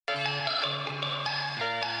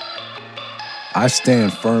I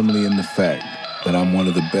stand firmly in the fact that I'm one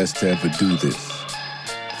of the best to ever do this.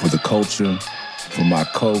 For the culture, for my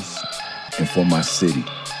coast, and for my city.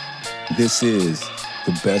 This is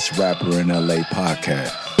the Best Rapper in LA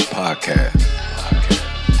podcast.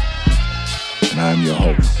 And I'm your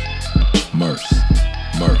host, Merce.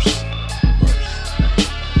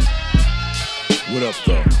 What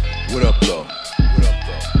up, though?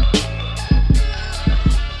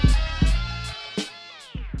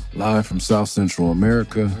 Live from South Central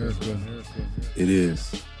America, it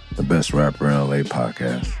is the Best Rapper in LA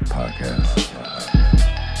podcast.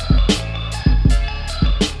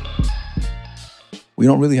 We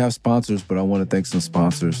don't really have sponsors, but I want to thank some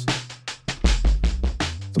sponsors.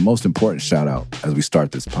 The most important shout out as we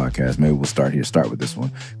start this podcast, maybe we'll start with this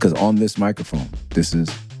one, because on this microphone, this is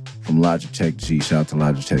from Logitech G. Shout out to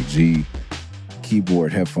Logitech G.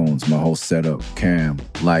 Keyboard, headphones, my whole setup, cam,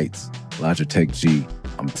 lights, Logitech G.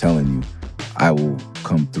 I'm telling you, I will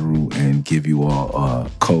come through and give you all a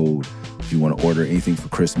code. If you want to order anything for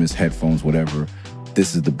Christmas, headphones, whatever,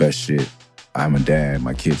 this is the best shit. I'm a dad.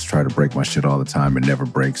 My kids try to break my shit all the time. It never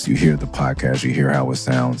breaks. You hear the podcast. You hear how it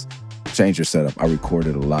sounds. Change your setup. I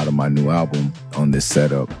recorded a lot of my new album on this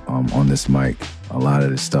setup, on this mic. A lot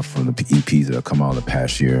of this stuff from the EPs that have come out the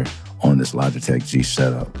past year on this Logitech G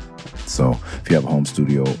setup. So if you have a home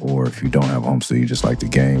studio, or if you don't have a home studio, you just like the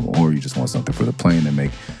game, or you just want something for the plane, they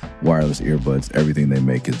make wireless earbuds. Everything they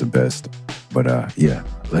make is the best. But yeah,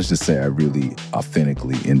 let's just say I really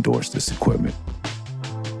authentically endorse this equipment.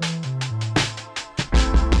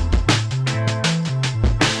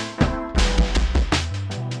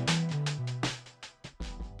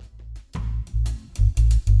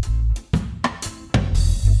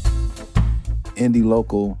 Indie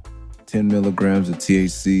Local, 10 milligrams of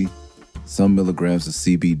THC, some milligrams of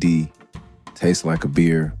CBD, tastes like a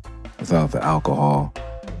beer without the alcohol,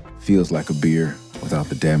 feels like a beer without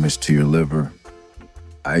the damage to your liver.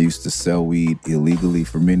 I used to sell weed illegally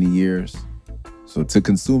for many years, so to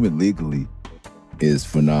consume it legally is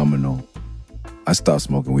phenomenal. I stopped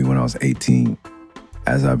smoking weed when I was 18.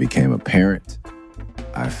 As I became a parent,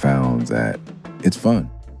 I found that it's fun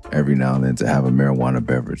every now and then to have a marijuana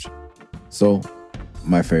beverage. So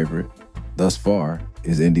my favorite thus far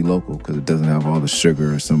is Indie Local, because it doesn't have all the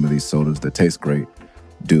sugar some of these sodas that taste great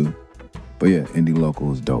do. But yeah, Indie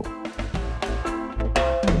Local is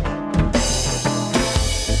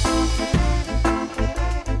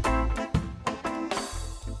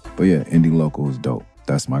dope.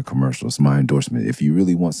 That's my commercial. It's my endorsement. If you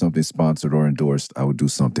really want something sponsored or endorsed, I would do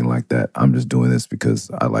something like that. I'm just doing this because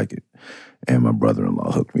I like it. And my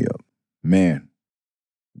brother-in-law hooked me up. Man,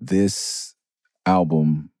 this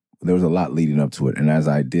album, there was a lot leading up to it. And as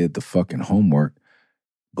I did the fucking homework,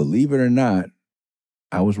 believe it or not,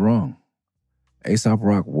 I was wrong. A$AP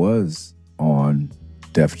Rock was on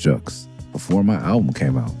Def Jux before my album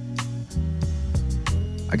came out.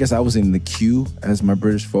 I guess I was in the queue, as my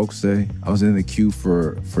British folks say. I was in the queue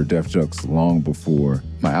for Def Jux long before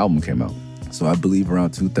my album came out. So I believe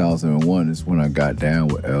around 2001 is when I got down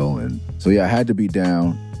with L. And so yeah, I had to be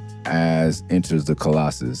down as Enters the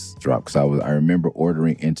Colossus dropped, because I remember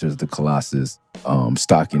ordering Enters the Colossus,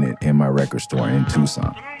 stocking it in my record store in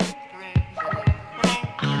Tucson.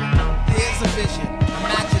 Here's a vision.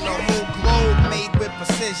 Imagine a whole globe made with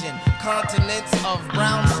precision. Continents of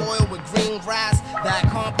brown soil with green grass that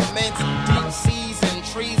complements deep seas and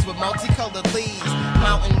trees with multicolored leaves.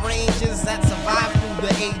 Mountain ranges that survive through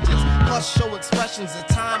the ages. Plus show expressions of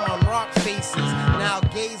time on rock faces. Now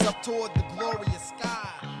gaze up toward the glorious sky.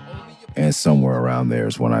 And somewhere around there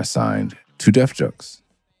is when I signed to Def Jux.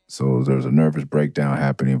 So there was a nervous breakdown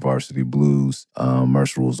happening, Varsity Blues,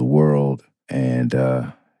 Merce Rules the World. And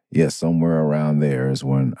yeah, somewhere around there is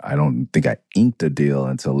when I don't think I inked a deal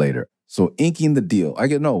until later. So inking the deal,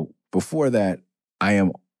 before that, I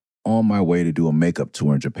am on my way to do a makeup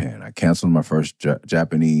tour in Japan. I canceled my first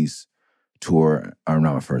Japanese tour, or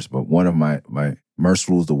not my first, but one of my Merce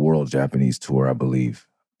Rules the World Japanese tour, I believe,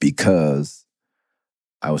 because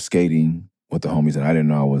I was skating with the homies, and I didn't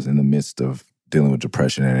know I was in the midst of dealing with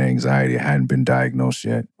depression and anxiety. I hadn't been diagnosed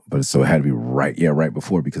yet. But so it had to be right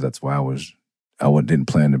before, because that's why I didn't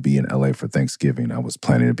plan to be in LA for Thanksgiving. I was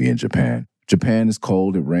planning to be in Japan. Japan is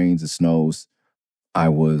cold, it rains, it snows. I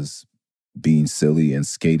was being silly and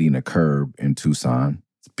skating a curb in Tucson.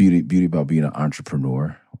 It's beauty about being an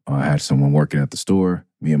entrepreneur. I had someone working at the store,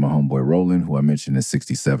 me and my homeboy Roland, who I mentioned in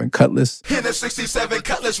 67 Cutlass. In the 67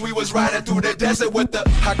 Cutlass, we was riding through the desert with the...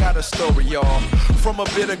 I got a story, y'all, from a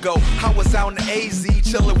bit ago. I was out in AZ,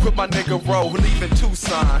 chilling with my nigga Ro, leaving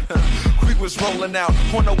Tucson. We was rolling out,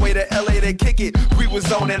 on the way to LA to kick it, we was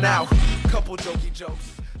zoning out. Couple jokey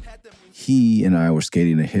jokes. he and I were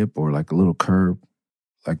skating a hip or like a little curb,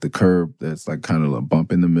 like the curb that's like kind of a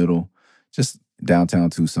bump in the middle, just downtown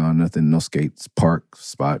Tucson, nothing, no skates, park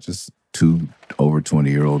spot, just two over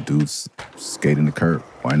 20-year-old dudes skating the curb.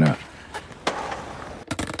 Why not?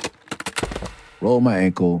 Rolled my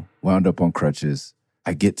ankle, wound up on crutches.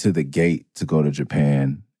 I get to the gate to go to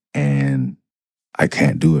Japan, and I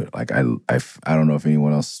can't do it. Like, I don't know if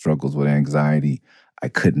anyone else struggles with anxiety. I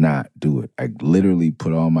could not do it. I literally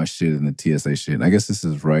put all my shit in the TSA shit. And I guess this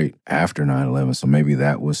is right after 9/11, so maybe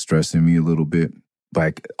that was stressing me a little bit.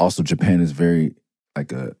 But also, Japan is very,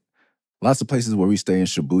 like, lots of places where we stay in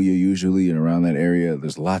Shibuya usually and around that area,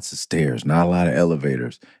 there's lots of stairs, not a lot of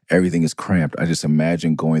elevators. Everything is cramped. I just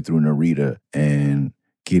imagine going through Narita and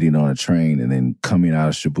getting on a train and then coming out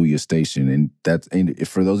of Shibuya Station. And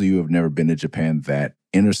for those of you who have never been to Japan, that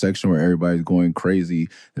intersection where everybody's going crazy,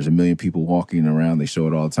 there's a million people walking around. They show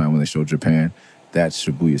it all the time when they show Japan. That's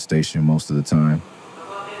Shibuya Station most of the time.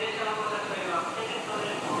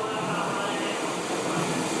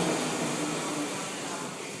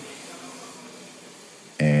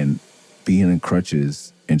 And being in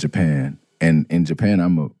crutches in Japan, and in Japan,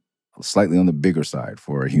 I'm slightly on the bigger side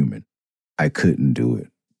for a human. I couldn't do it.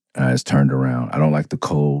 And I just turned around. I don't like the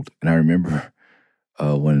cold. And I remember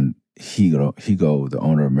when Higo, the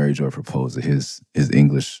owner of Mary Joy, proposed that his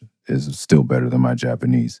English is still better than my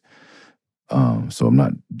Japanese. So I'm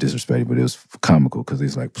not disrespecting, but it was comical because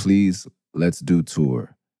he's like, please, let's do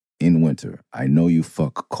tour in winter. I know you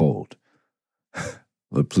fuck cold,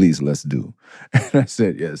 but please, let's do. And I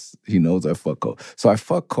said, yes, he knows I fuck cold. So I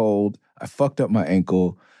fuck cold. I fucked up my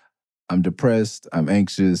ankle. I'm depressed. I'm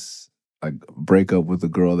anxious. I break up with a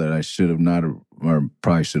girl that I should have not, or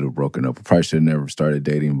probably should have broken up. Probably should have never started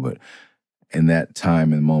dating. But in that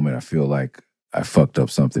time and moment, I feel like I fucked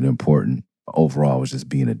up something important. Overall, I was just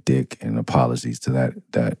being a dick, and apologies to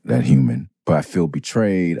that human. But I feel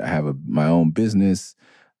betrayed. I have my own business.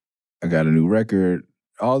 I got a new record.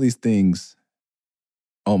 All these things.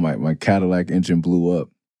 Oh, my Cadillac engine blew up.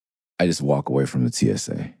 I just walk away from the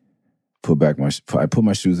TSA. I put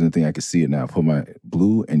my shoes in the thing. I could see it now. I put my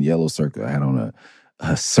blue and yellow Circa. I had on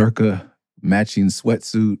a Circa matching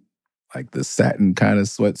sweatsuit, like the satin kind of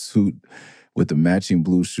sweatsuit with the matching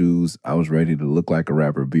blue shoes. I was ready to look like a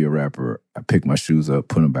rapper, be a rapper. I picked my shoes up,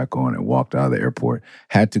 put them back on, and walked out of the airport.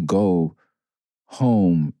 Had to go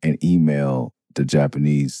home and email the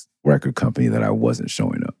Japanese record company that I wasn't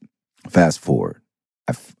showing up. Fast forward.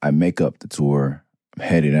 I make up the tour. I'm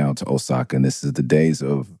heading out to Osaka, and this is the days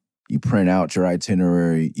of you print out your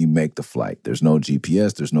itinerary, you make the flight. There's no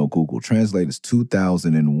GPS, there's no Google Translate. It's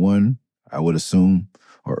 2001, I would assume,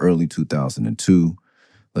 or early 2002.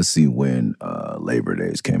 Let's see when Labor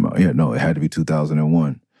Days came out. Yeah, no, it had to be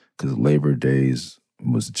 2001 because Labor Days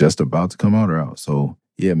was just about to come out or out. So,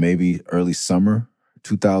 yeah, maybe early summer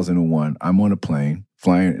 2001. I'm on a plane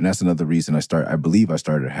flying, and that's another reason I believe I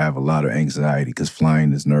started to have a lot of anxiety because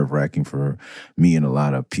flying is nerve-wracking for me and a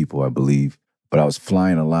lot of people, I believe. But I was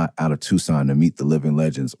flying a lot out of Tucson to meet the living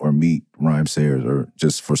legends or meet rhyme sayers or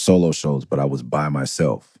just for solo shows, but I was by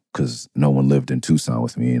myself because no one lived in Tucson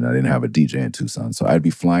with me and I didn't have a DJ in Tucson. So I'd be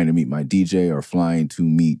flying to meet my DJ or flying to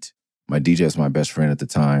meet my DJ is my best friend at the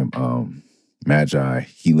time, Magi.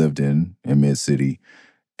 He lived in Mid-City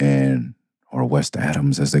or West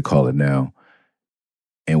Adams as they call it now.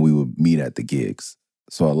 And we would meet at the gigs.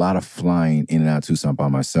 So a lot of flying in and out of Tucson by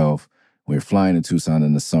myself. When you're flying in Tucson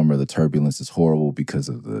in the summer, the turbulence is horrible because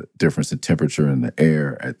of the difference in temperature in the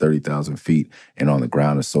air at 30,000 feet. And on the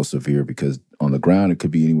ground is so severe because on the ground, it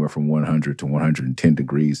could be anywhere from 100 to 110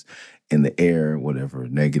 degrees. In the air, whatever,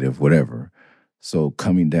 negative, whatever. So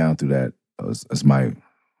coming down through that is my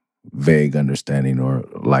vague understanding or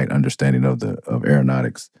light understanding of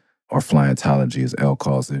aeronautics or flyentology, as Elle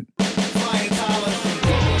calls it.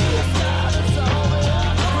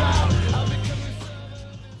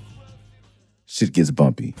 Shit gets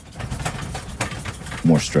bumpy.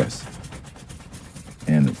 More stress.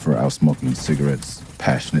 And I was smoking cigarettes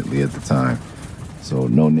passionately at the time. So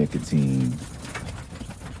no nicotine.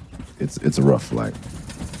 It's a rough flight.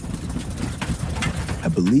 I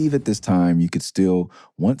believe at this time you could still,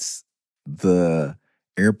 once the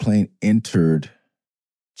airplane entered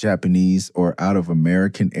Japanese or out of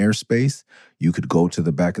American airspace, you could go to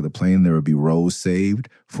the back of the plane. There would be rows saved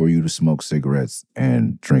for you to smoke cigarettes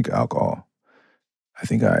and drink alcohol. I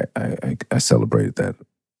think I celebrated that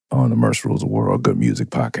on the Merce Rules of War, a good music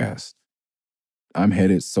podcast. I'm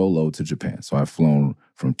headed solo to Japan. So I've flown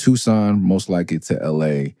from Tucson, most likely to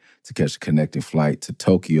LA, to catch a connecting flight to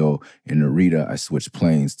Tokyo. In Narita, I switched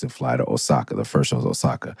planes to fly to Osaka. The first show was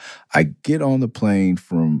Osaka. I get on the plane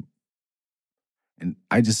And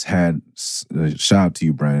I just had, shout out to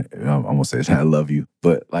you, Brent. I'm gonna say I love you.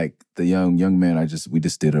 But like the young man, we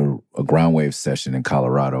just did a ground wave session in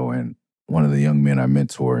Colorado, and one of the young men I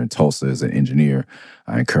mentor in Tulsa is an engineer.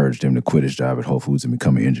 I encouraged him to quit his job at Whole Foods and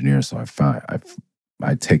become an engineer. So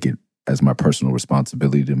I take it as my personal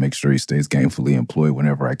responsibility to make sure he stays gainfully employed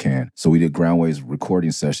whenever I can. So we did ground waves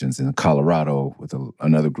recording sessions in Colorado with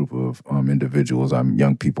another group of individuals.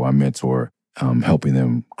 Young people I mentor, helping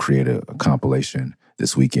them create a compilation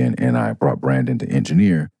this weekend. And I brought Brandon to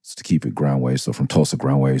engineer to keep it ground waves. So from Tulsa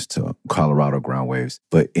ground waves to Colorado ground waves.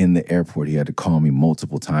 But in the airport, he had to call me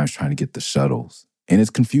multiple times trying to get the shuttles. And it's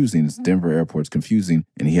confusing. It's Denver airport's confusing.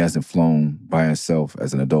 And he hasn't flown by himself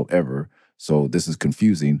as an adult ever. So this is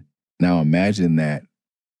confusing. Now imagine that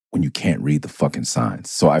when you can't read the fucking signs.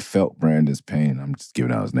 So I felt Brandon's pain. I'm just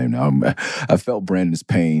giving out his name now. I felt Brandon's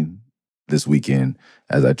pain this weekend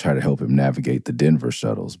as I try to help him navigate the Denver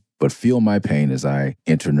shuttles. But feel my pain as I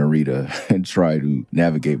enter Narita and try to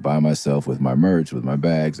navigate by myself with my merch, with my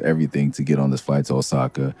bags, everything to get on this flight to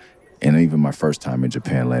Osaka. And even my first time in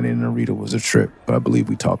Japan landing in Narita was a trip. But I believe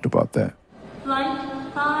we talked about that. Flight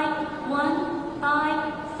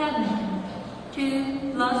 5157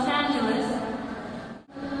 to Los Angeles.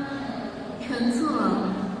 乘坐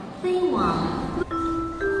飞往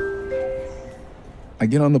I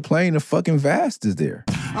get on the plane, the fucking Vast is there.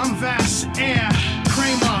 I'm Vast Air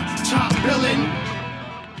Kramer, top billing.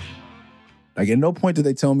 Like at no point do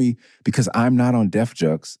they tell me, because I'm not on Def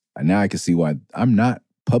Jux, and now I can see why I'm not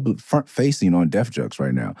public front facing on Def Jux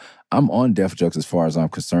right now. I'm on Def Jux as far as I'm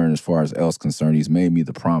concerned, as far as L's concerned. He's made me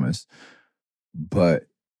the promise, but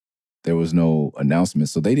there was no announcement.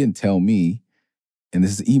 So they didn't tell me. And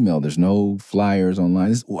this is email. There's no flyers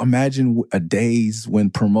online. Imagine a days when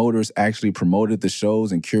promoters actually promoted the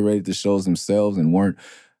shows and curated the shows themselves and weren't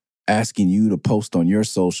asking you to post on your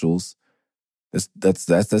socials. That's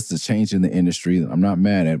the change in the industry that I'm not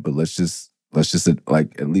mad at, but let's just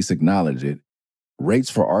like at least acknowledge it. Rates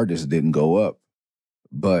for artists didn't go up,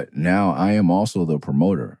 but now I am also the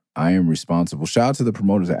promoter. I am responsible. Shout out to the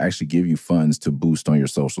promoters that actually give you funds to boost on your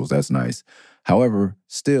socials. That's nice. However,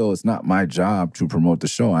 still, it's not my job to promote the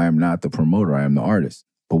show. I am not the promoter. I am the artist.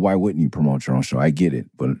 But why wouldn't you promote your own show? I get it.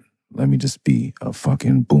 But let me just be a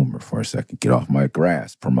fucking boomer for a second. Get off my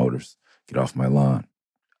grass, promoters. Get off my lawn.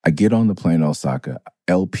 I get on the plane to Osaka.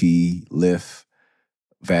 LP, Liff,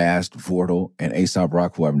 Vast, Vortal, and A$AP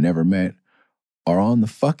Rock, who I've never met, are on the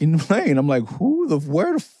fucking plane. I'm like, where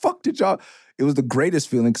the fuck did y'all... It was the greatest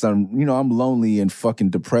feeling because I'm lonely and fucking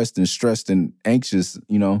depressed and stressed and anxious,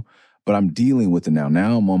 but I'm dealing with it now.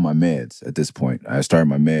 Now I'm on my meds at this point. I started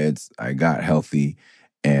my meds. I got healthy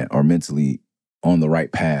or mentally on the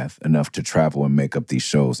right path enough to travel and make up these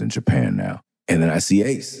shows in Japan now. And then I see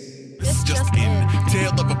Ace. This is just in,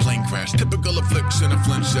 tale of a plane crash. Typical affliction, a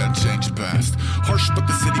flinch that changed past. Harsh, but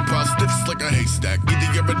the city positive like a haystack.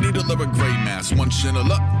 Either you're a needle or a gray mass. One chinel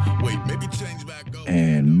up, wait, maybe change back.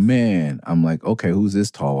 And man, I'm like, okay, who's this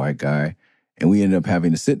tall white guy? And we ended up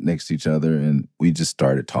having to sit next to each other, and we just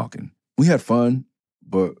started talking. We had fun,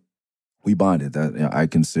 but we bonded. I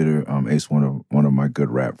consider Ace one of my good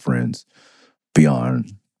rap friends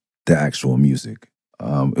beyond the actual music.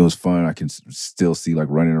 It was fun. I can still see like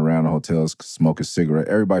running around the hotels, smoking cigarette.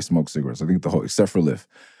 Everybody smokes cigarettes. I think except for Liff.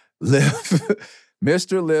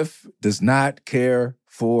 Mr. Liff does not care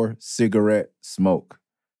for cigarette smoke.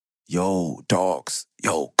 Yo, dogs.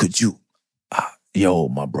 Yo, could you? Yo,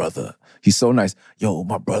 my brother. He's so nice. Yo,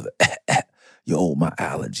 my brother. Yo, my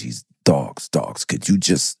allergies. Dogs. Could you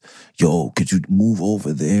move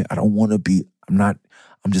over there? I don't want to be,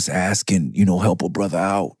 I'm just asking, help a brother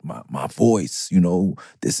out. My voice,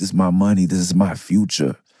 this is my money. This is my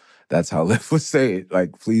future. That's how Liff would say it.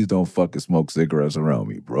 Like, please don't fucking smoke cigarettes around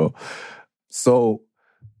me, bro. So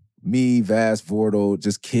me, Vast, Vortal,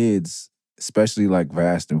 just kids, especially like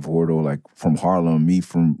Vast and Vortal, like from Harlem, me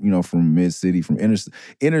from mid-city, from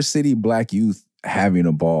inner city black youth having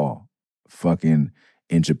a ball fucking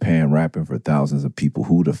in Japan, rapping for thousands of people.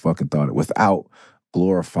 Who'd have fucking thought it? Without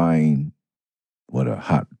glorifying, what a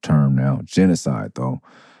hot term now, genocide though,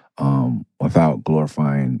 without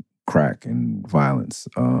glorifying crack and violence.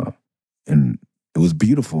 And it was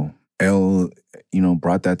beautiful. L,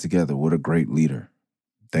 brought that together. What a great leader.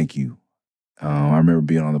 Thank you. I remember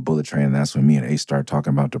being on the bullet train, and that's when me and Ace started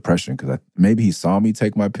talking about depression, because maybe he saw me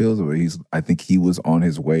take my pills, or I think he was on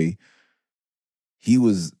his way. He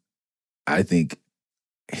was, I think,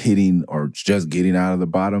 hitting or just getting out of the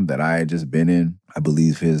bottom that I had just been in. I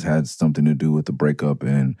believe his had something to do with the breakup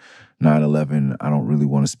and 9/11. I don't really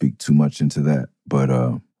want to speak too much into that,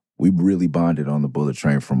 but we really bonded on the bullet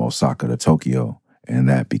train from Osaka to Tokyo. And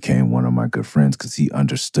that became one of my good friends because he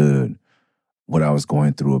understood what I was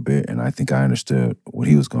going through a bit, and I think I understood what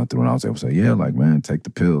he was going through. And I was able to say, yeah, like, man, take the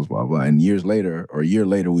pills, blah, blah. And years later, or a year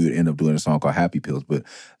later, we would end up doing a song called Happy Pills. But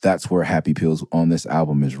that's where Happy Pills on this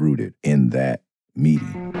album is rooted, in that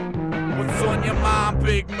meeting. What's on your mind,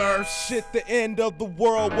 Big Murph? Shit, the end of the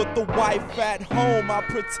world with the wife at home. I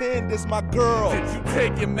pretend it's my girl. Did you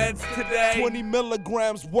take your meds today? 20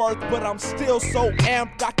 milligrams worth, but I'm still so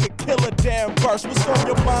amped I could kill a damn verse. What's on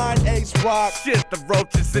your mind, Ace Rock? Shit, the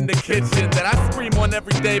roaches in the kitchen that I scream on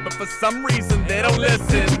every day, but for some reason they don't listen.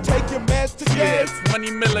 Did you take your meds today? Yeah,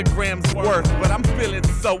 20 milligrams worth, but I'm feeling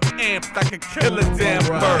so amped I could kill a damn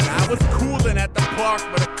verse. I was cooling at the park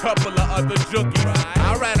with a couple of other junkies.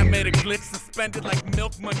 I ran and made a glitch, suspended like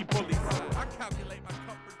milk money bullies. I calculate my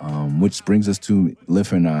comfort. Which brings us to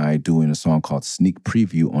Liff and I doing a song called Sneak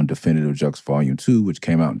Preview on Definitive Jux Volume 2, which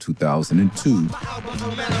came out in 2002.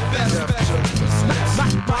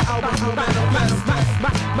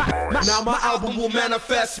 Now my album will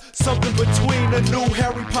manifest something between a new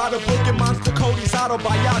Harry Potter book and Monster Cody's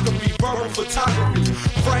autobiography, verbal photography.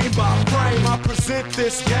 Frame by frame, I present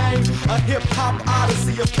this game, a hip-hop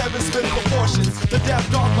odyssey of Kevin Smith proportions. The Death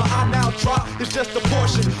Dogma I now drop is just a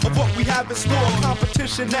portion of what we have in store.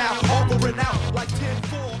 Competition now, over and out like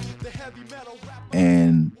 10-4. The heavy metal rap.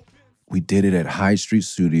 And we did it at High Street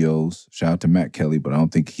Studios. Shout out to Matt Kelly, but I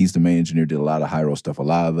don't think he's the main engineer. Did a lot of Hyro stuff, a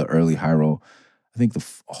lot of the early Hyro. I think the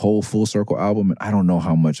whole Full Circle album, and I don't know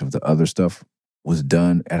how much of the other stuff was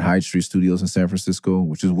done at High Street Studios in San Francisco,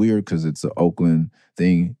 which is weird because it's an Oakland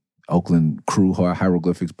thing, Oakland crew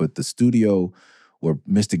hieroglyphics, but the studio where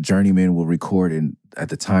Mystic Journeyman will record, and at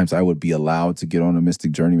the times I would be allowed to get on a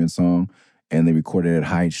Mystic Journeyman song, and they recorded at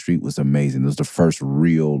Hyde Street, was amazing. It was the first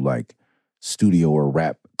real like studio or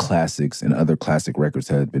rap classics and other classic records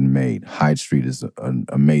that had been made. Hyde Street is an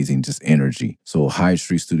amazing just energy. So Hyde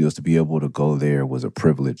Street Studios, to be able to go there was a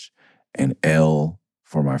privilege. And L,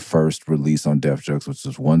 for my first release on Def Jux, which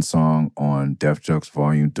was one song on Def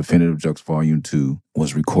Jux Definitive Jux Volume 2,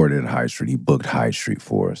 was recorded at Hyde Street. He booked Hyde Street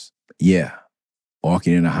for us. Yeah,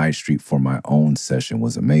 walking into Hyde Street for my own session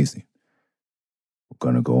was amazing. We're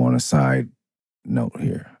gonna go on a side note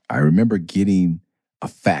here. I remember getting a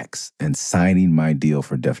fax and signing my deal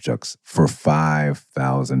for Def Jux for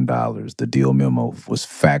 $5,000. The deal memo was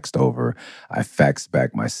faxed over. I faxed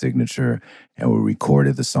back my signature, and we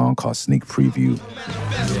recorded the song called Sneak Preview.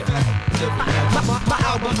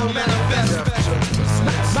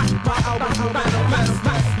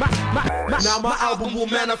 Now my album will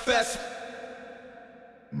manifest.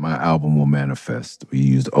 My album will manifest. We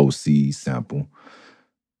used OC sample,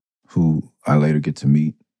 who I later get to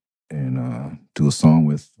meet and do a song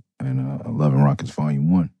with, and Love and Rockets Volume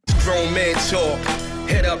 1. Grown man talk,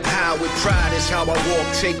 head up high with pride is how I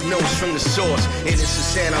walk. Take notes from the source,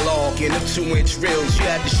 innocence analog in the 2-inch reels. You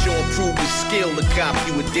had to show and prove your skill to cop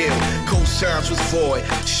you a deal. Cosigns was void,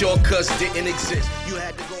 shortcuts didn't exist. You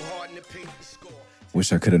had to go hard in the paint to score.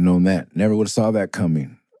 Wish I could have known that. Never would have saw that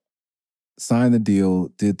coming. Signed the deal,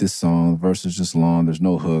 did this song. The verse is just long. There's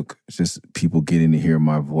no hook. It's just people getting to hear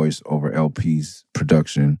my voice over LP's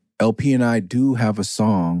production. LP and I do have a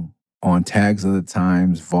song on Tags of the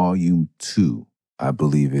Times Volume 2, I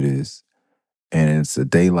believe it is. And it's A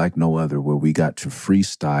Day Like No Other, where we got to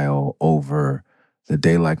freestyle over the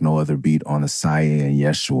Day Like No Other beat on the Saye and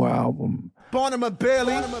Yeshua album. Barnum and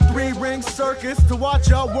Bailey, 3-ring circus to watch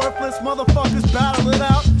y'all worthless motherfuckers battle it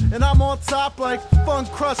out. And I'm on top like fun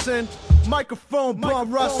crushing, microphone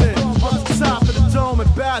bum rushing. On the top of the dome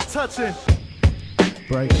and bad touching.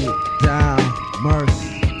 Break it down,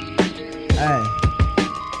 mercy. Hey,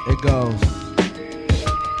 it goes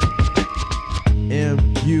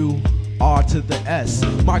M-U-R to the S.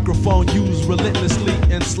 Microphone used relentlessly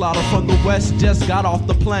in slaughter from the west. Just got off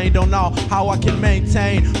the plane, don't know how I can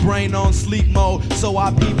maintain brain on sleep mode. So I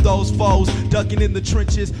peep those foes, ducking in the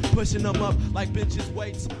trenches, pushing them up like benches,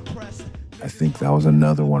 weights, pressed. I think that was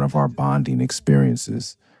another one of our bonding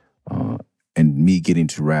experiences. And me getting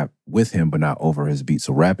to rap with him, but not over his beat.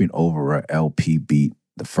 So rapping over a LP beat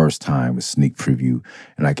the first time with Sneak Preview,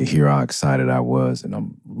 and I could hear how excited I was, and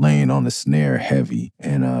I'm laying on the snare heavy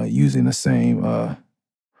and using the same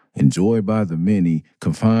enjoyed by the many,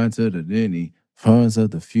 confined to the many, funds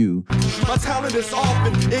of the few. My talent is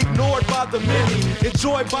often ignored by the many,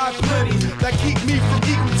 enjoyed by plenty, that keep me from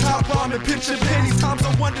eating top ramen, pinching pennies. Times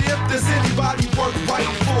I wonder if there's anybody worth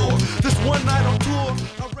writing for. This one night on tour,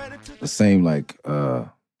 I ran into the same like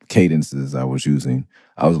cadences I was using.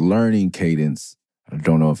 I was learning cadence. I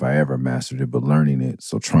don't know if I ever mastered it, but learning it.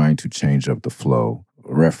 So trying to change up the flow.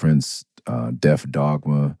 Reference Def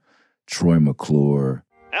Dogma, Troy McClure.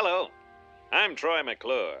 Hello. I'm Troy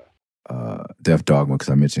McClure. Def Dogma, because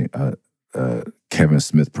I mentioned Kevin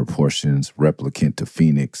Smith Proportions, Replicant to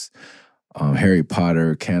Phoenix, Harry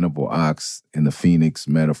Potter, Cannibal Ox in the Phoenix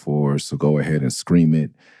metaphor, so go ahead and scream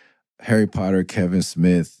it. Harry Potter, Kevin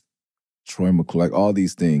Smith, Troy McClure, like all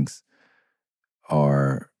these things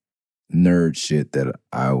are nerd shit that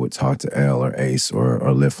I would talk to L or Ace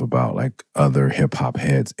or Liff about, like other hip-hop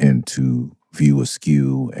heads into View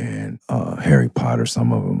Askew and Harry Potter,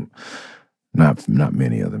 some of them. Not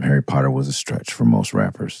many of them. Harry Potter was a stretch for most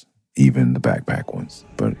rappers, even the backpack ones.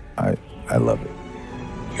 But I love it.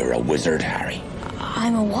 You're a wizard, Harry.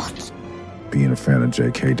 I'm a what? Being a fan of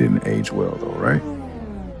JK didn't age well, though, right?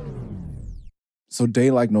 So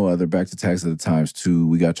Day Like No Other, back to Tax of the Times 2,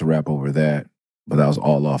 we got to rap over that, but that was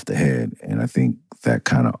all off the head. And I think that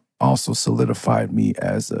kind of also solidified me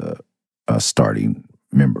as a starting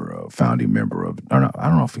member of, founding member of, I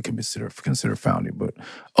don't know if we can consider founding, but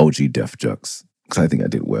OG Def Jux, because I think I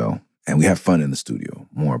did well. And we had fun in the studio,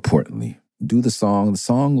 more importantly. Do the song. The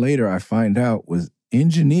song later, I find out, was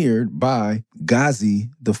engineered by Ghazi,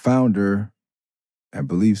 the founder, I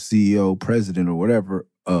believe CEO, president, or whatever,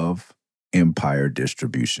 of Empire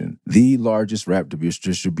Distribution, the largest rap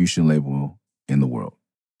distribution label in the world.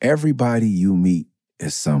 Everybody you meet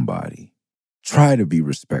is somebody. Try to be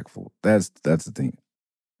respectful. That's the thing.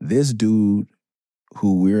 This dude,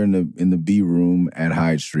 who we're in the B room at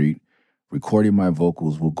Hyde Street recording my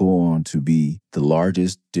vocals, will go on to be the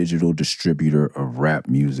largest digital distributor of rap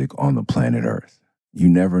music on the planet Earth. You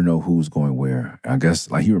never know who's going where. I guess,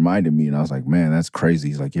 like, he reminded me, and I was like, man, that's crazy.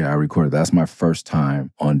 He's like, yeah, I recorded. That's my first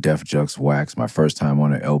time on Def Jux Wax, my first time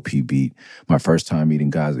on an LP beat, my first time meeting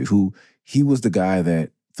Ghazi, who he was the guy that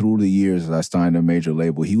through the years as I signed a major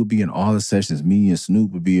label, he would be in all the sessions. Me and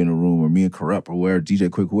Snoop would be in a room, or me and Corrupt, or where DJ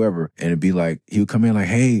Quick, whoever, and it'd be like, he would come in like,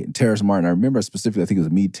 hey, Terrace Martin. I remember specifically, I think it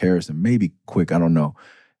was me, Terrace, and maybe Quick, I don't know.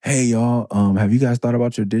 Hey, y'all, have you guys thought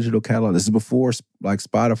about your digital catalog? This is before, like,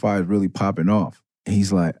 Spotify is really popping off. And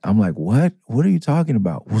he's like, I'm like, what? What are you talking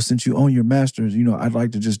about? Well, since you own your masters, I'd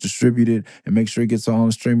like to just distribute it and make sure it gets all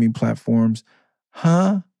on streaming platforms.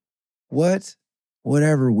 Huh? What?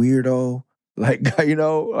 Whatever, weirdo. Like,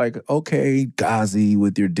 like, okay, Ghazi,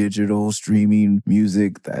 with your digital streaming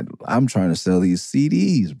music, that I'm trying to sell these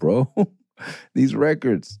CDs, bro. These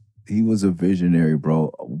records. He was a visionary,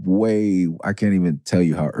 bro. I can't even tell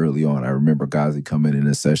you how early on I remember Ghazi coming in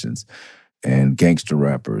his sessions, and gangster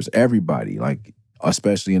rappers, everybody, like,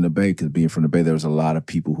 especially in the Bay, because being from the Bay, there was a lot of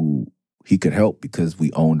people who he could help because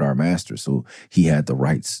we owned our master. So he had the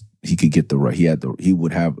rights. He could get the right. He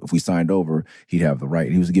would have, if we signed over, he'd have the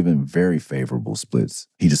right. He was given very favorable splits.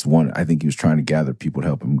 He just wanted, I think he was trying to gather people to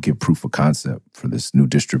help him give proof of concept for this new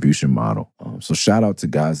distribution model. So shout out to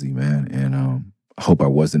Ghazi, man. And I hope I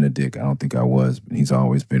wasn't a dick. I don't think I was. But he's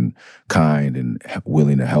always been kind and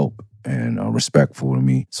willing to help and respectful to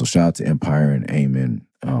me. So shout out to Empire and Eamon,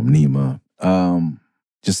 Nima.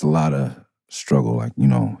 Just a lot of struggle, like,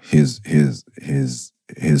 his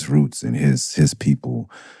roots and his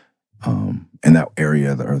people. In that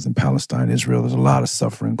area of the earth in Palestine, Israel, there's a lot of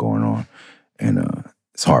suffering going on. And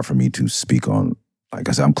it's hard for me to speak on, like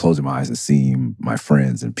I said, I'm closing my eyes and seeing my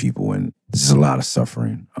friends and people, and there's just a lot of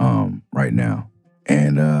suffering right now.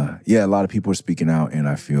 And a lot of people are speaking out, and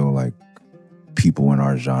I feel like people in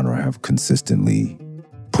our genre have consistently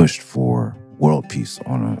pushed for world peace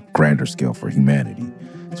on a grander scale for humanity.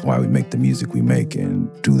 That's why we make the music we make and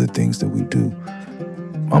do the things that we do.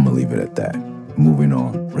 I'm gonna leave it at that. Moving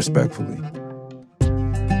on, respectfully.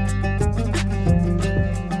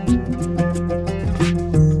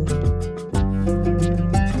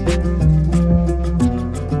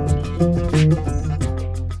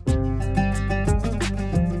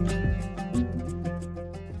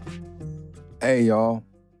 Hey, y'all.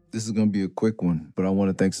 This is going to be a quick one, but I want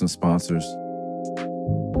to thank some sponsors.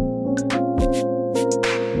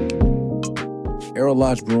 Arrow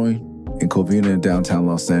Lodge Brewing in Covina in downtown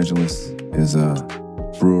Los Angeles is a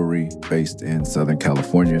brewery based in Southern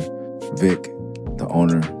California. Vic, the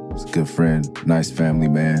owner, is a good friend, nice family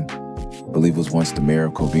man. I believe was once the mayor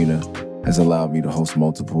of Covina. Has allowed me to host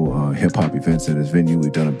multiple hip-hop events at his venue.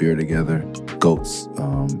 We've done a beer together, Goats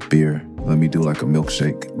beer. Let me do like a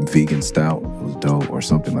milkshake, vegan stout. It was dope, or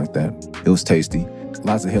something like that. It was tasty.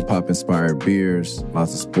 Lots of hip-hop inspired beers,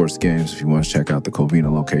 lots of sports games. If you want to check out the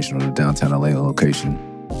Covina location or the downtown LA location.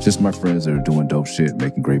 Just my friends that are doing dope shit,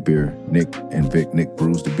 making great beer. Nick and Vic. Nick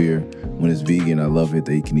brews the beer. When it's vegan, I love it.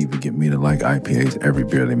 They can even get me to like IPAs. Every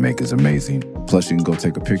beer they make is amazing. Plus, you can go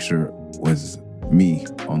take a picture with me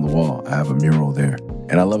on the wall. I have a mural there.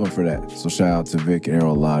 And I love them for that. So shout out to Vic and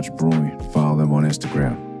Arrow Lodge Brewing. Follow them on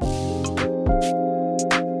Instagram.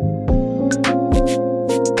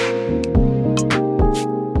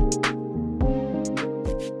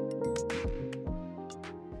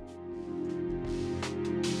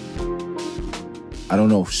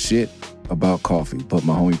 know shit about coffee, but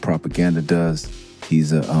my homie Propaganda does.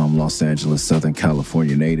 He's a Los Angeles, Southern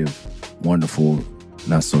California native. Wonderful,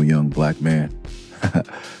 not so young black man.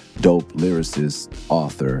 Dope lyricist,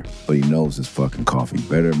 author, but he knows his fucking coffee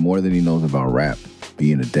better, more than he knows about rap,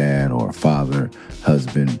 being a dad or a father,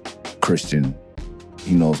 husband, Christian.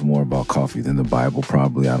 He knows more about coffee than the Bible,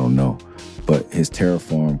 probably, I don't know. But his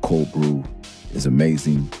Terraform cold brew is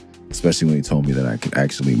amazing, especially when he told me that I could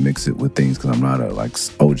actually mix it with things, because I'm not a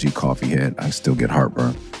OG coffee head. I still get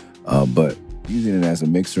heartburn. But using it as a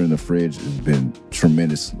mixer in the fridge has been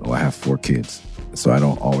tremendous. I have 4 kids, so I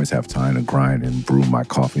don't always have time to grind and brew my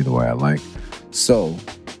coffee the way I like. So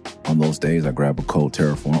on those days, I grab a cold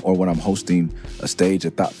Terraform, or when I'm hosting a stage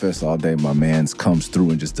at Thought Fest all day, my man's comes through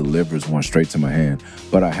and just delivers one straight to my hand.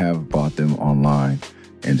 But I have bought them online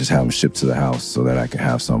and just have them shipped to the house so that I can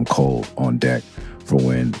have some cold on deck for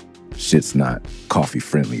when shit's not coffee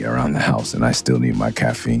friendly around the house and I still need my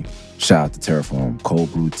caffeine. Shout out to Terraform,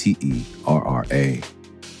 cold brew,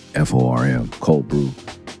 TERRAFORM, cold brew.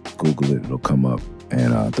 Google it, it'll come up.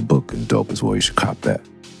 And the book is dope as well. You should cop that.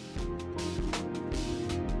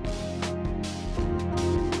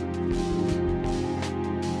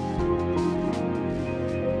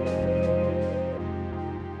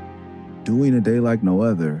 Doing A Day Like No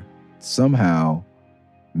Other, somehow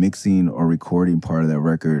mixing or recording part of that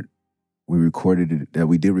record, we did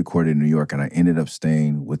record it in New York, and I ended up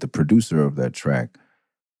staying with the producer of that track,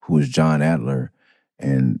 who was John Adler,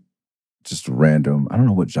 and just random, I don't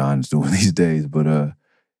know what John's doing these days, but in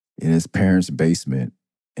his parents' basement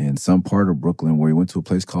in some part of Brooklyn where he went to a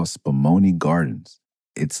place called Spumoni Gardens.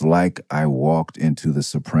 It's like I walked into the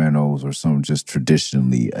Sopranos or some just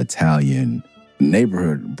traditionally Italian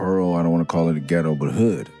neighborhood, borough, I don't want to call it a ghetto, but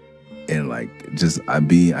hood. And I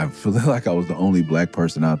feel like I was the only black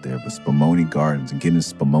person out there, but Spumoni Gardens and getting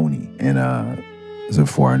Spumoni. And this was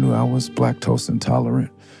before I knew I was lactose intolerant.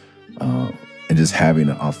 And just having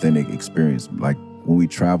an authentic experience. Like when we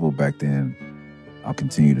traveled back then, I'll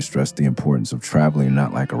continue to stress the importance of traveling,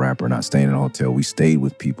 not like a rapper, not staying in a hotel. We stayed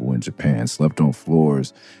with people in Japan, slept on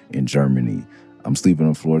floors in Germany. I'm sleeping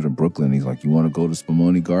on floors in Brooklyn. He's like, you want to go to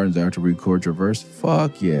Spumoni Gardens after we record your verse?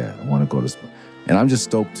 Fuck yeah, I want to go to And I'm just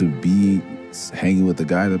stoked to be hanging with the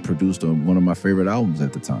guy that produced one of my favorite albums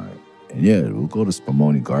at the time. And yeah, we'll go to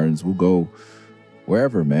Spumoni Gardens. We'll go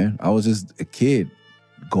wherever, man. I was just a kid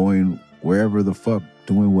going wherever the fuck,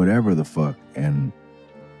 doing whatever the fuck. And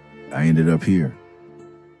I ended up here.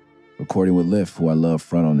 Recording with Liff, who I love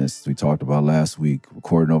front on this, we talked about last week.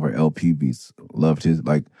 Recording over LP beats. Loved his,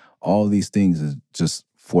 all these things is just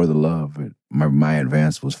for the love. My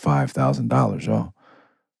advance was $5,000, y'all,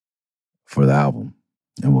 for the album.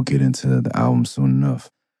 And we'll get into the album soon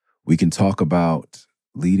enough. We can talk about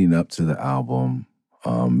leading up to the album,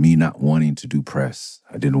 me not wanting to do press.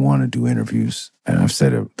 I didn't want to do interviews. And I've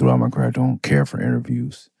said it throughout my career, I don't care for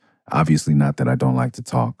interviews. Obviously not that I don't like to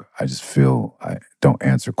talk. I just feel I don't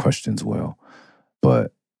answer questions well.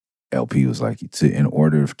 But LP was like, in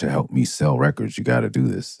order to help me sell records, you got to do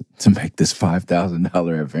this to make this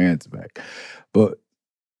 $5,000 advance back. But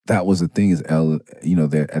that was the thing is,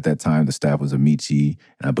 at that time, the staff was Amici,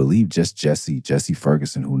 and I believe just Jesse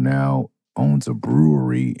Ferguson, who now owns a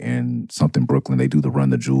brewery in something Brooklyn. They do the Run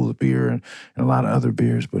the Jewels beer and a lot of other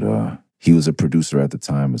beers. But he was a producer at the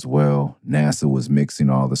time as well. NASA was mixing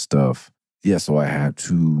all the stuff. Yeah, so I had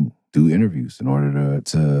to do interviews in order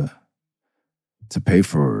to pay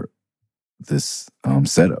for this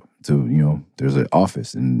setup. There's an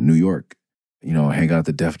office in New York. Hang out at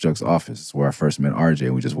the Def Jux office. It's where I first met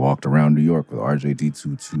RJ. We just walked around New York with RJ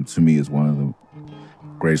D2. To me, is one of the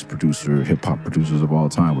greatest hip-hop producers of all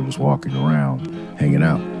time. We're just walking around, hanging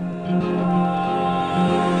out.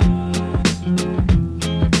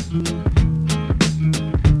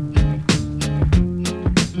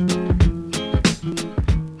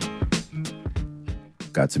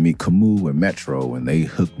 Got to meet Camus and Metro, and they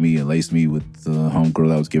hooked me and laced me with the homegirl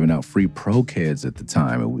that was giving out free pro kids at the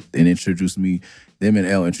time. And introduced me, them and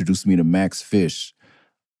L introduced me to Max Fish.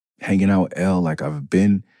 Hanging out with L, I've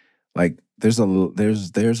been, I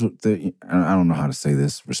don't know how to say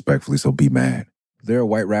this respectfully, so be mad. There are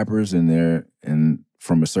white rappers and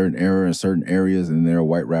from a certain era in certain areas, and there are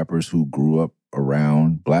white rappers who grew up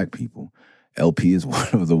around black people. LP is one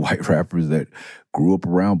of the white rappers that grew up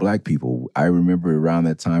around black people. I remember around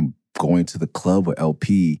that time going to the club with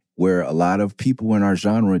LP where a lot of people in our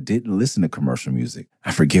genre didn't listen to commercial music.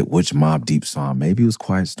 I forget which Mobb Deep song. Maybe it was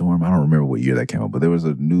Quiet Storm. I don't remember what year that came out, but there was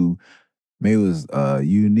a new, maybe it was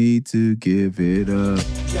You Need to Give It Up.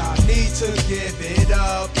 Y'all need to give it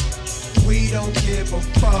up. We don't give a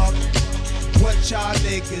fuck. What y'all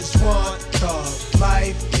niggas want, the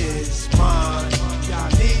life is mine. Y'all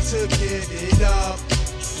need to give it up,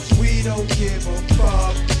 'cause we don't give a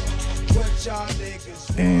fuck. What y'all niggas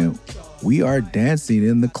want. And we are dancing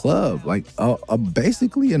in the club, like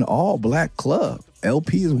basically an all-black club.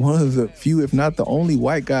 LP is one of the few, if not the only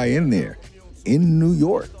white guy in there, in New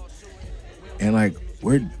York. And like,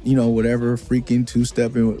 we're, you know, whatever, freaking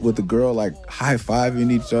two-stepping with the girl, like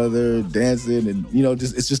high-fiving each other, dancing, and, you know,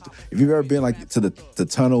 it's just, if you've ever been like to the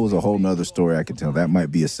Tunnel is a whole nother story I can tell. That might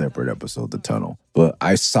be a separate episode, the Tunnel. But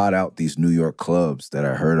I sought out these New York clubs that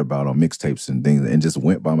I heard about on mixtapes and things and just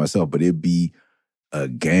went by myself. But it'd be a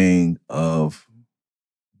gang of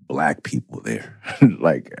black people there.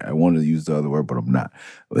 Like, I wanted to use the other word, but I'm not.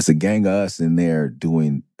 It's a gang of us in there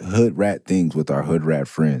doing hood rat things with our hood rat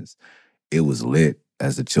friends. It was lit,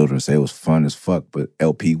 as the children say. It was fun as fuck, but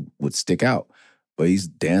LP would stick out. But he's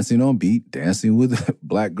dancing on beat, dancing with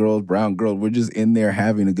black girls, brown girls. We're just in there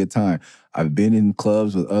having a good time. I've been in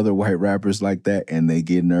clubs with other white rappers like that, and they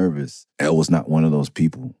get nervous. L was not one of those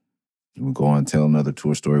people. We go on and tell another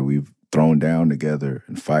tour story. We've thrown down together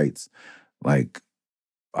in fights. Like,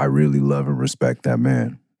 I really love and respect that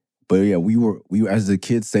man. But yeah, we were, as the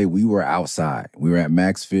kids say, we were outside. We were at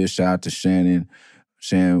Max Fish. Shout out to Shannon.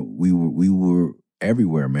 Shan, we were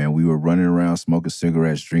everywhere, man. We were running around, smoking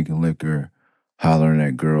cigarettes, drinking liquor, hollering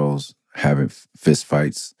at girls, having fist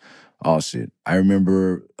fights, all shit. I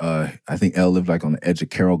remember, I think L lived like on the edge of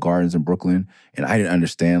Carroll Gardens in Brooklyn, and I didn't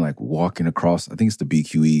understand, like, walking across, I think it's the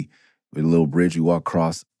BQE, with a little bridge you walk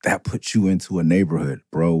across, that puts you into a neighborhood,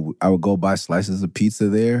 bro. I would go buy slices of pizza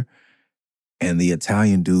there, and the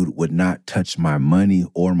Italian dude would not touch my money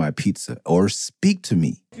or my pizza or speak to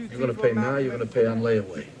me. You're gonna pay now, you're gonna pay on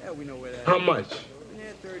layaway. How much?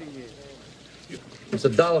 It's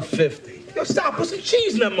 $1.50. Yo, stop, put some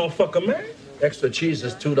cheese in that motherfucker, man. Extra cheese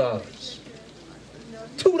is $2.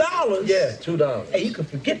 $2? Yeah, $2. Hey, you can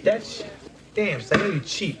forget that shit. Damn, son, you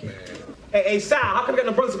cheap, man. Hey, Sal, how come we got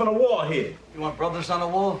no brothers on the wall here? You want brothers on the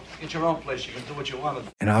wall? Get your own place. You can do what you want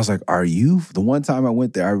to. And I was like, are you? The one time I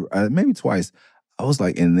went there, I maybe twice, I was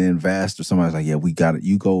like, and then Vast or somebody was like, yeah, we got it.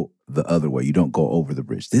 You go the other way. You don't go over the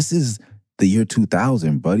bridge. This is the year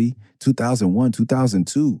 2000, buddy. 2001,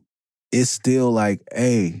 2002. It's still like,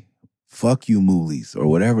 hey, fuck you, moolies, or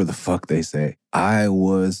whatever the fuck they say. I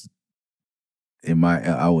was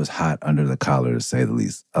hot under the collar, to say the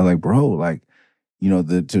least. I was like, bro, like, you know,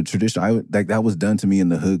 the tradition, like that was done to me in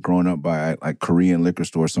the hood growing up by like Korean liquor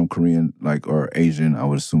stores, some Korean, like, or Asian, I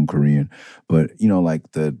would assume Korean. But, you know,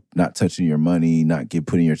 like the not touching your money, not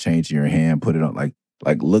putting your change in your hand, put it on, like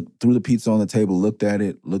looked through the pizza on the table, looked at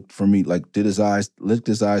it, looked for me, like licked his eyes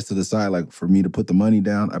to the side, like for me to put the money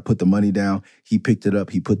down. I put the money down. He picked it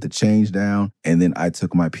up. He put the change down. And then I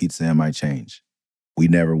took my pizza and my change. We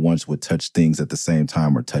never once would touch things at the same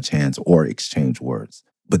time or touch hands or exchange words.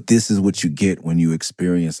 But this is what you get when you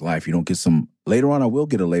experience life. You don't get some, later on I will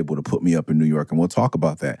get a label to put me up in New York and we'll talk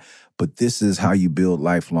about that. But this is how you build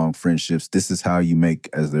lifelong friendships. This is how you make,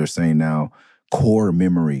 as they're saying now, core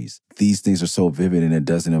memories. These things are so vivid and it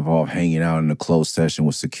doesn't involve hanging out in a closed session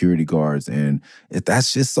with security guards. And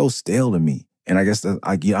that's just so stale to me. And I guess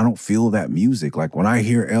I don't feel that music. Like when I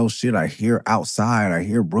hear L shit, I hear outside, I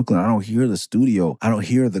hear Brooklyn, I don't hear the studio, I don't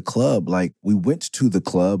hear the club. Like we went to the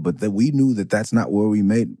club, but that we knew that that's not where we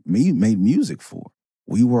made music for.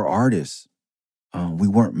 We were artists. We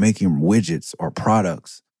weren't making widgets or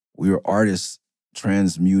products. We were artists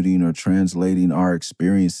transmuting or translating our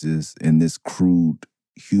experiences in this crude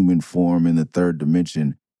human form in the third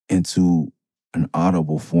dimension into an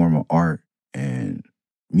audible form of art. And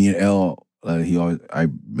me and L, I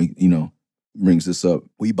brings this up.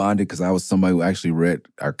 We bonded because I was somebody who actually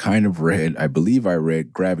I believe I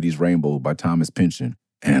read Gravity's Rainbow by Thomas Pynchon.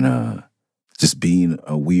 And just being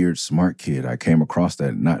a weird, smart kid, I came across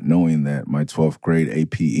that not knowing that my 12th grade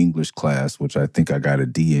AP English class, which I think I got a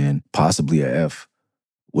D in, possibly a F,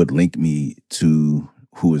 would link me to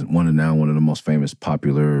who is one of the most famous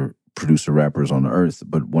popular producer rappers on the earth,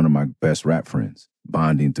 but one of my best rap friends,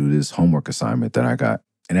 bonding through this homework assignment that I got.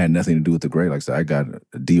 And it had nothing to do with the grade. Like I said, I got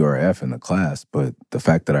a D or a F in the class, but the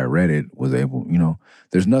fact that I read it was able,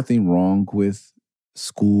 there's nothing wrong with